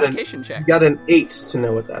Pokemon You got education check. You got an 8 to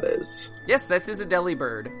know what that is. Yes, this is a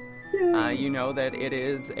Delibird. You know that it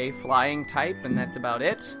is a flying type, and that's about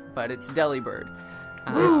it, but it's Delibird.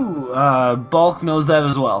 Ooh, Bulk knows that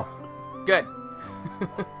as well. Good.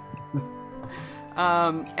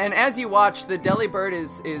 And as you watch, the Delibird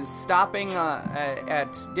is stopping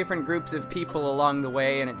at different groups of people along the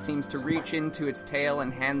way, and it seems to reach into its tail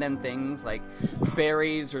and hand them things like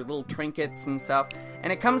berries or little trinkets and stuff.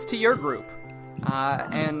 And it comes to your group.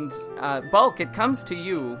 And Bulk, it comes to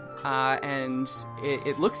you, and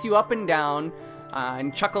it looks you up and down,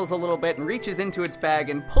 and chuckles a little bit, and reaches into its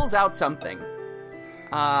bag and pulls out something.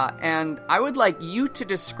 And I would like you to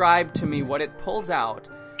describe to me what it pulls out.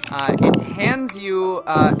 It hands you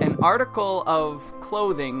an article of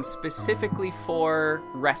clothing specifically for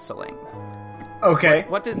wrestling. Okay.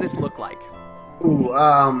 What does this look like? Ooh,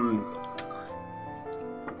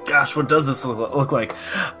 gosh, what does this look like?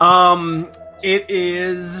 It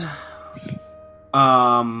is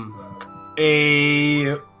a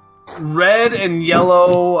red and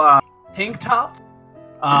yellow tank top.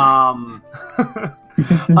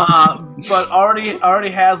 But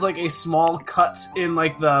already has like a small cut in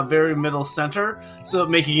like the very middle center, so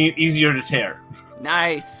making it easier to tear.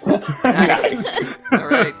 Nice. Nice. All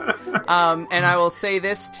right. And I will say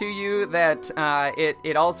this to you, that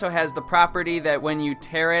it also has the property that when you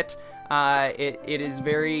tear it, it is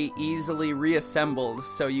very easily reassembled,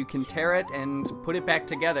 so you can tear it and put it back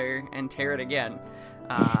together and tear it again.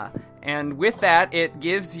 And with that, it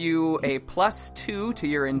gives you a +2 to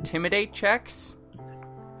your Intimidate checks.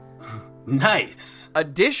 Nice.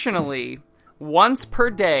 Additionally, once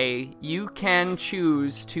per day, you can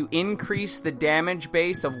choose to increase the damage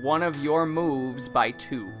base of one of your moves by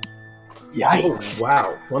 2. Yikes! Oh,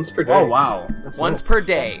 wow. Once per day. Oh wow. That's Once nice. per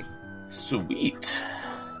day. Sweet.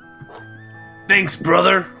 Thanks,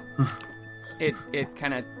 brother. It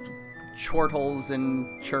kind of chortles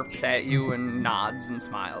and chirps at you and nods and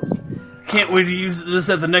smiles. Can't wait to use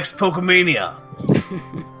this at the next Pokemania.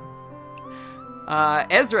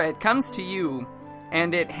 Ezra, it comes to you,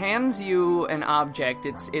 and it hands you an object.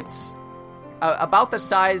 It's about the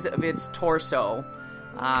size of its torso,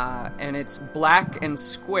 and it's black and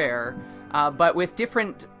square, but with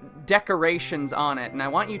different decorations on it. And I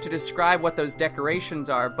want you to describe what those decorations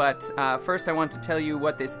are, but first I want to tell you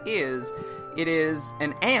what this is. It is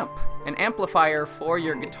an amplifier for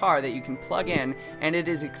your guitar that you can plug in, and it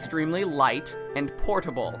is extremely light and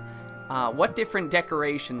portable. What different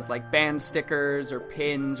decorations, like band stickers or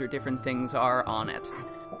pins or different things, are on it?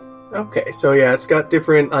 Okay, so yeah, it's got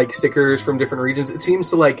different like stickers from different regions. It seems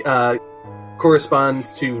to like correspond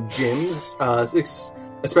to gyms,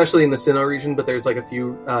 especially in the Sinnoh region. But there's like a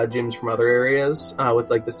few gyms from other areas with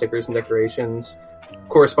like the stickers and decorations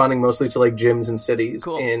corresponding mostly to like gyms and cities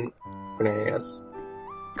in different areas.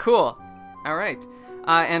 Cool. All right.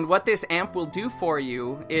 And what this amp will do for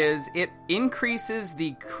you is it increases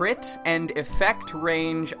the crit and effect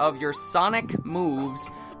range of your sonic moves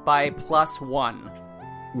by +1.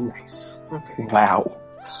 Nice. Okay. Wow,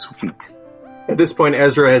 sweet. At this point,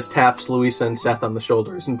 Ezra has tapped Louisa and Seth on the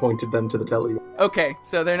shoulders and pointed them to the telly. Okay,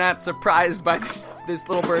 so they're not surprised by this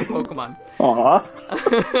little bird Pokemon.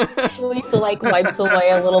 Aww. Louisa wipes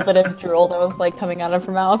away a little bit of drool that was coming out of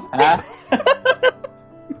her mouth.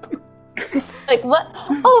 What?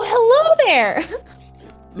 Oh, hello there.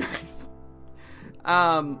 Nice.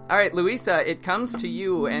 All right, Louisa, it comes to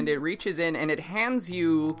you and it reaches in and it hands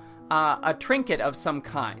you a trinket of some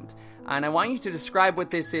kind. And I want you to describe what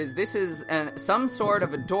this is. This is some sort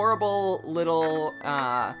of adorable little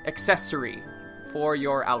accessory for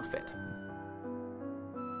your outfit.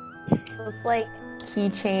 It's like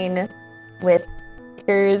keychain with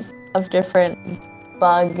pictures of different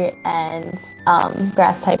bug and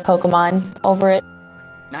grass-type Pokemon over it.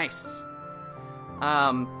 Nice.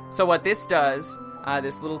 So what this does,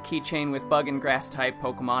 this little keychain with bug and grass-type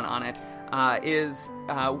Pokemon on it, is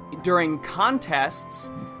during contests,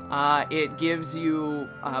 it gives you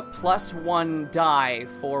 +1 die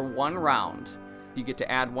for 1 round. You get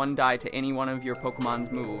to add 1 die to any one of your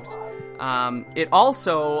Pokemon's moves. It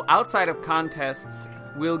also, outside of contests,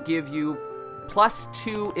 will give you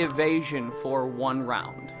 +2 evasion for 1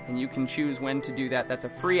 round. And you can choose when to do that. That's a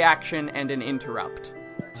free action and an interrupt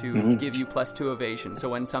to give you +2 evasion. So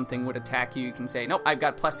when something would attack you, you can say, nope, I've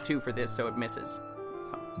got +2 for this, so it misses.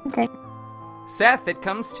 Okay. Seth, it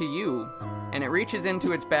comes to you, and it reaches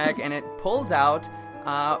into its bag, and it pulls out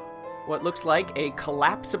what looks like a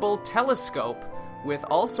collapsible telescope with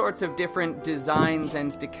all sorts of different designs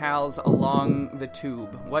and decals along the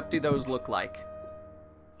tube. What do those look like?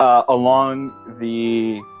 Along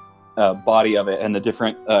the body of it and the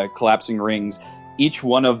different collapsing rings, each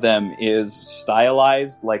one of them is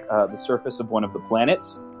stylized like the surface of one of the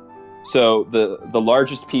planets. So the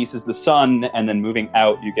largest piece is the sun, and then moving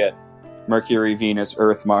out you get Mercury, Venus,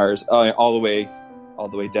 Earth, Mars, all the way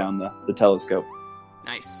down the telescope.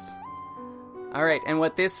 Nice. All right, and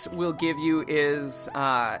what this will give you is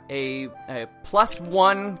a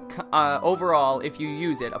 +1 overall if you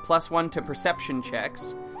use it, a +1 to perception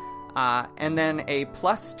checks, and then a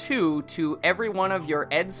 +2 to every one of your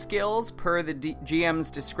ed skills per the GM's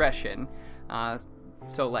discretion.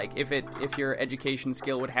 So, if your education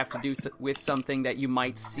skill would have to do with something that you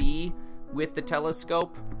might see with the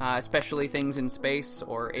telescope, especially things in space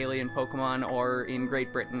or alien Pokemon or in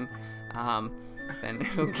Great Britain, then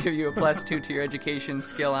it'll give you a +2 to your education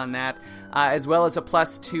skill on that, as well as a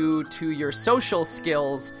 +2 to your social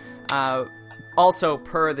skills, also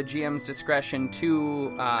per the GM's discretion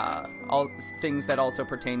to all things that also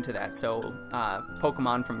pertain to that. So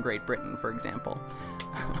Pokemon from Great Britain, for example.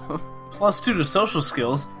 +2 to social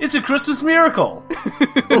skills. It's a Christmas miracle.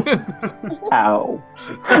 Ow.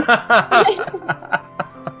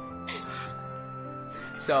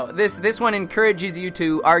 So this one encourages you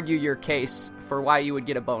to argue your case for why you would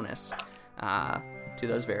get a bonus to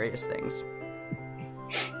those various things.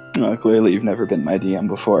 Oh, clearly you've never been my DM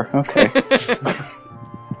before. Okay.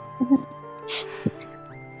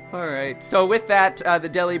 All right. So with that, the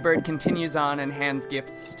Delibird continues on and hands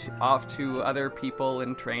gifts off to other people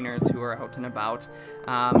and trainers who are out and about.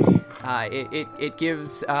 It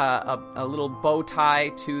gives a little bow tie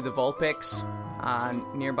to the Vulpix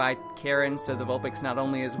nearby Karen, so the Vulpix not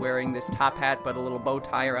only is wearing this top hat, but a little bow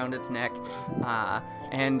tie around its neck.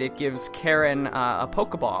 And it gives Karen a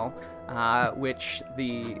Pokeball, which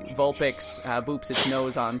the Vulpix boops its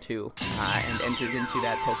nose onto and enters into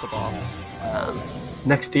that Pokeball.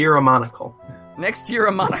 Next to your monocle. Next to your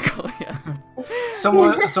monocle, yes.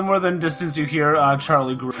 Somewhere in the distance you hear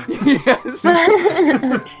Charlie Group. Yes.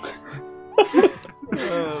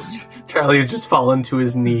 Charlie's just fallen to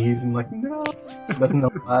his knees and no, doesn't know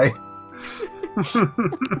why.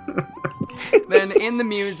 Then in the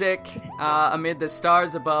music, amid the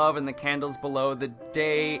stars above and the candles below, the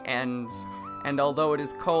day ends, and although it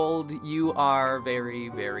is cold, you are very,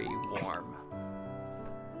 very warm.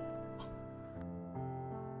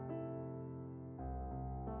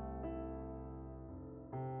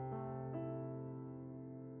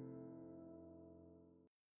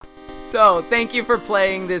 So, thank you for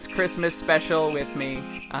playing this Christmas special with me.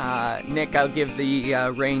 Nick, I'll give the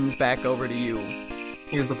reins back over to you.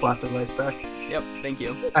 Here's the flat device back. Yep, thank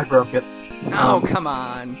you. I broke it. Oh, come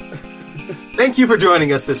on. Thank you for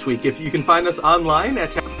joining us this week. If you can find us online at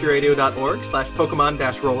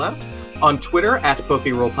tapestryradio.org/Pokemon-rollout, on Twitter at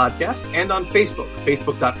PokeRollPodcast, and on Facebook,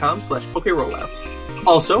 facebook.com/PokeRollout.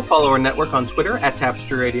 Also, follow our network on Twitter at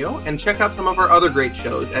Tapestry Radio, and check out some of our other great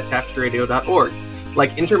shows at tapestryradio.org.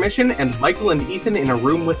 like Intermission and Michael and Ethan in a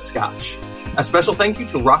Room with Scotch. A special thank you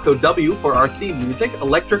to Rocco W. for our theme music,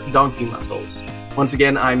 Electric Donkey Muscles. Once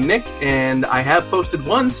again, I'm Nick, and I have posted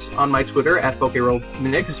once on my Twitter at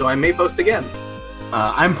PokeRollNick, so I may post again.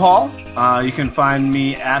 I'm Paul. You can find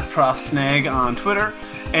me at ProfSnag on Twitter.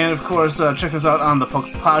 And, of course, check us out on the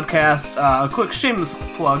Puckle Podcast. A quick shameless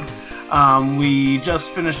plug. We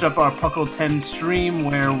just finished up our Puckle 10 stream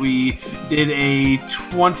where we did a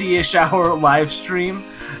 20-ish hour live stream.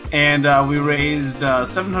 And we raised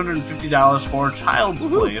 $750 for Child's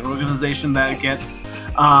Play, an organization that gets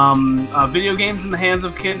video games in the hands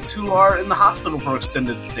of kids who are in the hospital for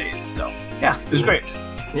extended stays. So, yeah, it was great.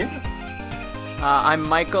 Yeah. I'm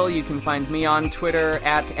Michael. You can find me on Twitter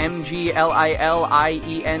at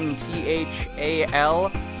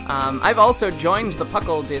MGLILIENTHAL. I've also joined the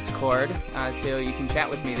Puckle Discord, so you can chat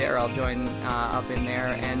with me there. I'll join up in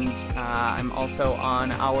there. And I'm also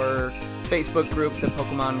on our Facebook group, the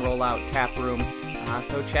Pokemon Rollout Tap Room.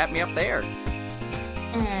 So chat me up there.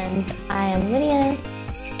 And I am Lydia.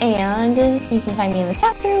 And you can find me in the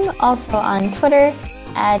chat room, also on Twitter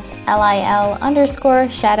at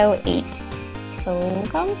LIL_Shadow8. So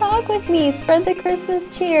come talk with me, spread the Christmas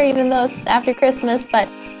cheer, even though it's after Christmas, but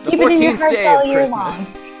keep it in your hearts all year long.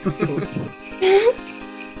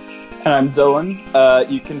 And I'm Dylan.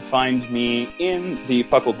 You can find me in the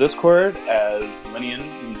Puckle Discord as Linian.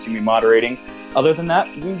 You can see me moderating. Other than that,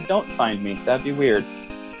 you don't find me. That'd be weird.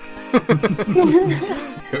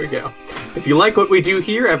 Here we go. If you like what we do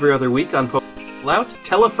here every other week on Pokemon,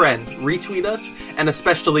 tell a friend, retweet us, and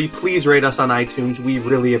especially please rate us on iTunes. We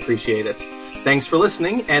really appreciate it. Thanks for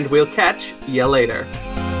listening, and we'll catch ya later.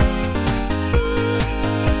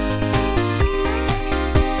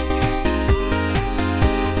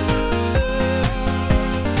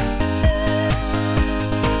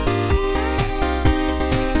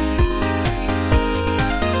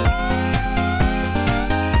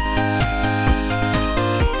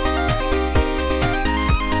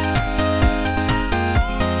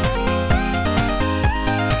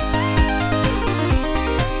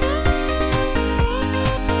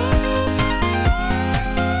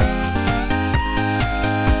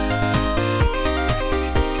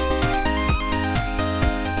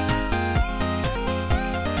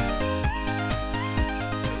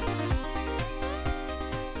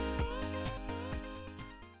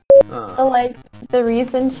 So, like, the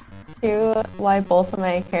reason too why both of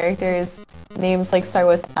my characters' names like start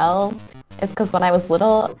with L is because when I was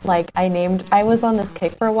little, like, I was on this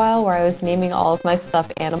kick for a while where I was naming all of my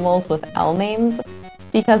stuffed animals with L names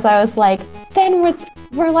because I was like, then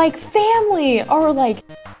we're like family or like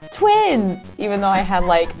twins, even though I had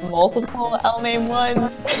like multiple L name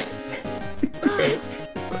ones.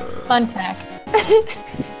 Fun fact.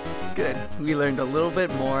 Good. We learned a little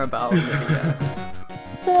bit more about Lydia.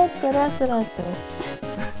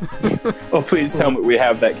 Oh, please tell me we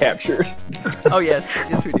have that captured. Oh, yes.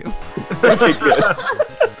 Yes, we do. Okay, good.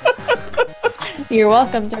 You're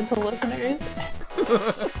welcome, gentle listeners.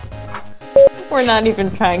 We're not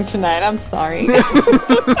even trying tonight. I'm sorry.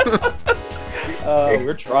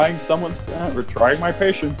 We're trying we're trying my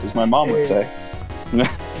patience, as my mom would say.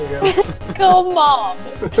 Go, Mom!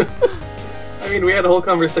 I mean, we had a whole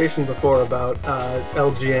conversation before about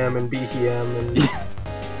LGM and BTM and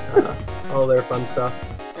all their fun stuff.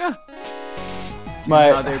 Yeah.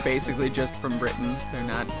 They're basically just from Britain. They're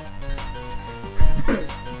not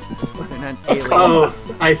aliens. Oh,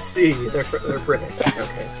 I see. They're British.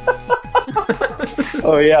 Okay.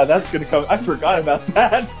 Oh yeah, that's gonna come. I forgot about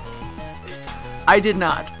that. I did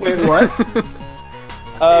not. Wait, what?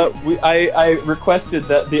 I requested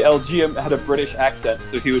that the LGM had a British accent,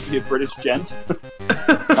 so he would be a British gent.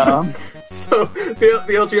 So the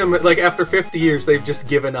LGM, like after 50 years, they've just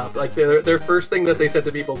given up. Like their first thing that they said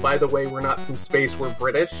to people, by the way, we're not from space, we're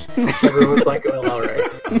British. Everyone was like, well, all right,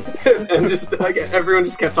 and just like everyone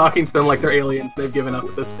just kept talking to them like they're aliens. They've given up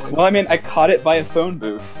at this point. Well, I mean, I caught it by a phone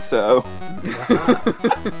booth, so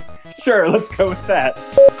sure, let's go with that.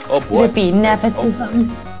 Oh boy, Would be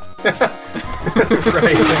nepotism. Right, there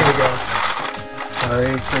we go.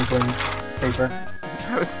 Sorry, crinkling paper.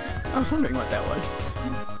 I was wondering what that was.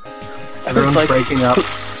 Everyone's breaking up.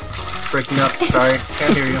 Breaking up. Sorry,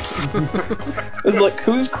 can't hear you. It's like,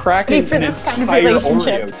 who's cracking for an this kind of entire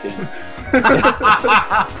relationship. Oreo tin?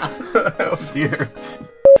 Oh dear.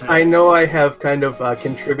 I know I have kind of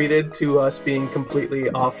contributed to us being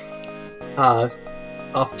completely off on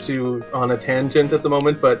a tangent at the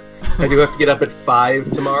moment, but I do have to get up at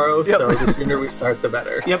 5 tomorrow, so the sooner we start, the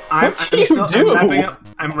better. Yep, I'm wrapping up.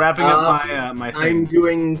 I'm wrapping up my thing. I'm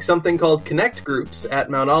doing something called Connect Groups at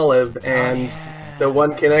Mount Olive, and the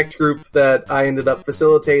one Connect group that I ended up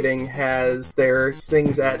facilitating has their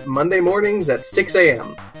things at Monday mornings at 6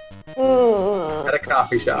 a.m. at a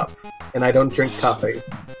coffee shop. and I don't drink coffee.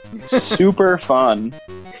 Super fun.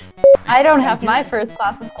 I don't have my first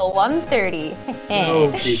class until 1:30.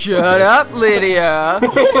 Oh, Shut up, Lydia.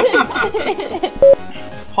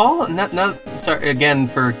 Paul, sorry again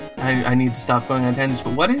for I need to stop going on tangents,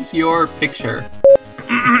 but what is your picture?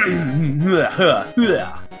 Hello,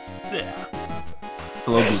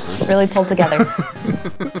 bloopers. Really pulled together.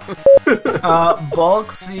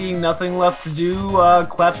 Bulk, seeing nothing left to do,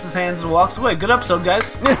 claps his hands and walks away. Good episode,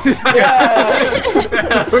 guys.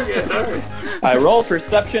 I roll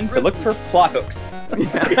perception to look for plot hooks.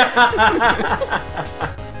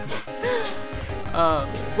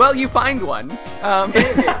 Well, you find one.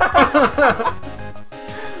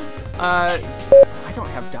 I don't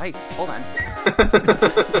have dice. Hold on.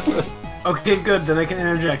 Okay, good. Then I can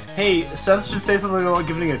interject. Hey, Seth should say something about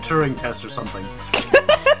giving a Turing test or something.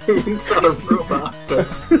 It's not a robot, but...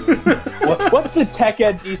 What's the tech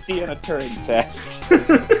ed DC in a Turing test?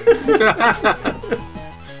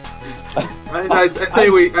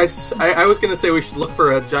 I was going to say we should look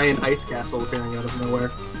for a giant ice castle appearing out of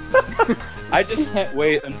nowhere. I just can't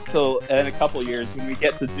wait until in a couple years when we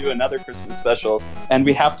get to do another Christmas special and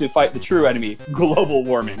we have to fight the true enemy, global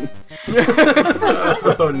warming.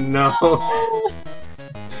 Oh no.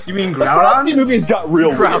 You mean The Groudon? movies got real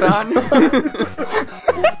weird. Groudon.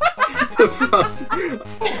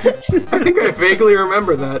 I think I vaguely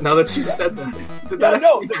remember that now that she said that. Did Yeah, that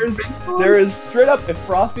no, actually there is straight up a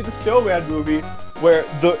Frosty the Snowman movie where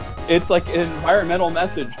it's like an environmental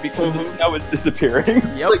message because the snow is disappearing.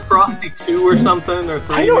 Yep. like Frosty 2 or something, or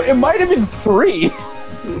 3? I know, it might have been 3.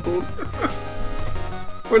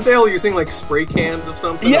 Weren't they all using like spray cans of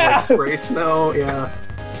something? to, Yeah. like, spray snow? Yeah.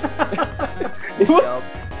 It was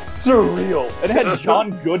surreal. It had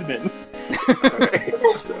John Goodman.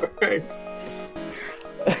 Alright.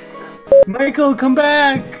 Michael, come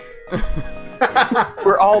back!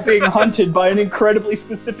 We're all being hunted by an incredibly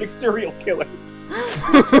specific serial killer.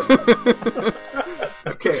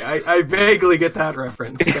 Okay, I vaguely get that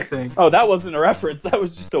reference, I think. Oh, that wasn't a reference. That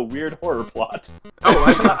was just a weird horror plot.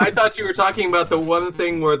 Oh, I thought you were talking about the one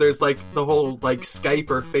thing where there's like the whole like Skype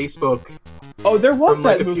or Facebook Oh, there was from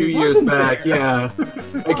that like a movie, few years wasn't back. there? Yeah,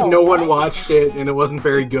 like no one watched it and it wasn't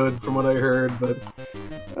very good from what I heard. But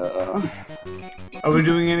Are we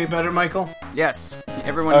doing any better, Michael? Yes.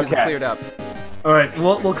 Everyone is Okay. cleared up. Alright,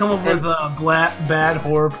 we'll come up with bad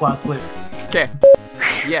horror plots later. Okay.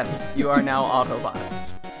 Yes, you are now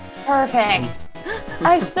Autobots. Perfect.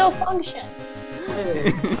 I still function.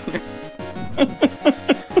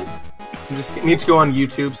 I just need to go on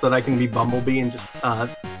YouTube so that I can be Bumblebee and just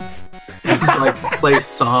like play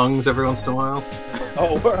songs every once in a while.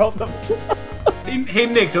 Oh, world of... Hey,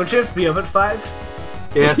 Nick, don't you have to be up at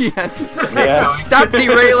 5? Yes. Yes. Yes. Stop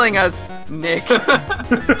derailing us, Nick.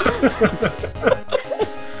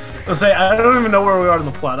 I'll say, I don't even know where we are in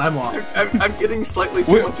the plot. I'm off. I'm getting slightly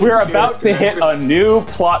too much We're into about to hit a characters. new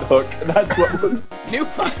plot hook. That's what was... New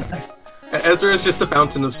plot. Ezra is just a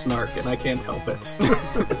fountain of snark, and I can't help it.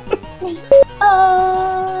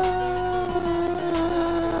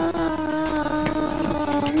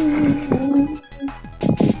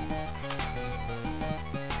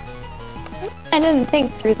 I didn't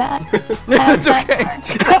think through that. That's okay.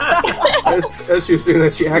 As she was doing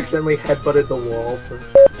that, she accidentally headbutted the wall.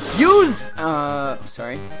 Use.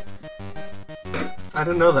 Sorry. I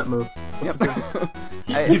don't know that move. What's it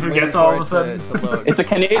do? He forgets all of a sudden. To load. It's a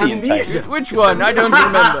Canadian Amnesia. type. Which one? I don't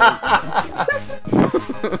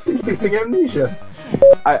remember. Using amnesia.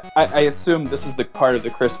 I assume this is the part of the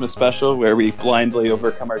Christmas special where we blindly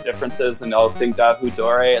overcome our differences and all sing Dahu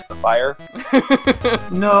Dore at the fire.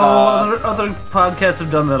 No, other podcasts have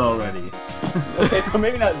done that already. Okay, so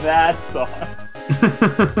maybe not that song.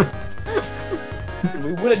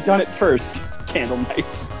 We would have done it first, Candle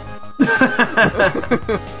Knights.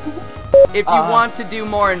 If you want to do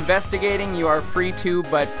more investigating, you are free to,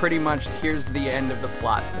 but pretty much here's the end of the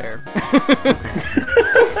plot there.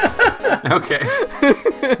 Okay.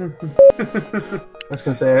 I was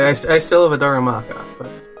gonna say, I still have a Daramaka, but...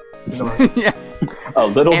 You know what? Yes. A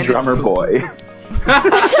little And drummer it's- boy.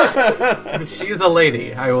 She's a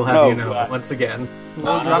lady, I will have Oh, you know, God. once again.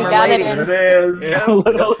 Little drummer got it lady. in. It is. Yeah. A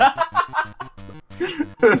little...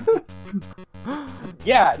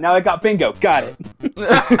 Yeah, now I got bingo. Got it.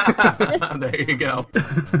 There you go.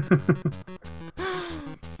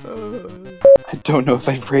 I don't know if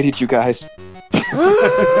I've rated you guys.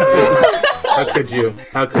 How could you?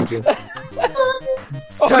 How could you?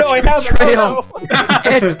 Such Oh, no, I haven't. betrayal. Oh, no.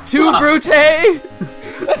 It's too brute.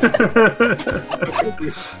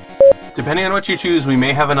 Depending on what you choose, we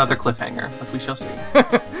may have another cliffhanger, but we shall see.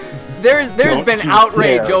 There's Don't been you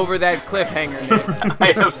outrage dare. over that cliffhanger, Nick.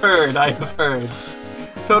 I have heard.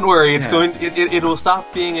 Don't worry, it will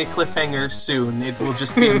stop being a cliffhanger soon. It will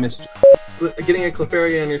just be a mystery. Getting a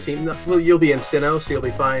Clefairy on your team, well, you'll be in Sinnoh, so you'll be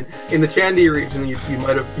fine. In the Chandy region,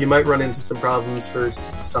 you might run into some problems for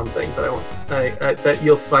something, but that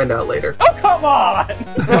you'll find out later. Oh, come on!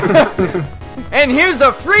 And here's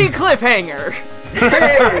a free cliffhanger.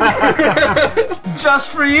 Just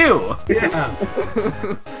for you! Yeah.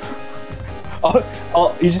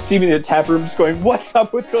 You just see me in the tap room just going, what's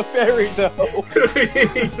up with Clefairy, though?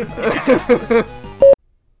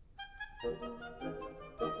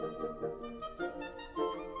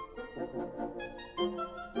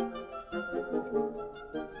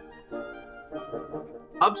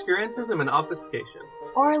 Obscurantism and obfuscation.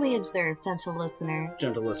 Orally observed, gentle listener.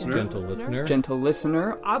 Gentle listener. Gentle listener. Gentle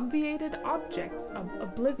listener, Obviated objects of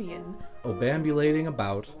oblivion, Obambulating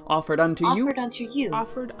about. offered unto you. Offered unto you.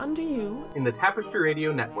 offered unto you In the Tapestry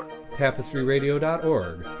Radio Network.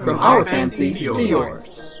 Tapestryradio.org. From our fancy to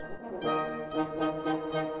yours.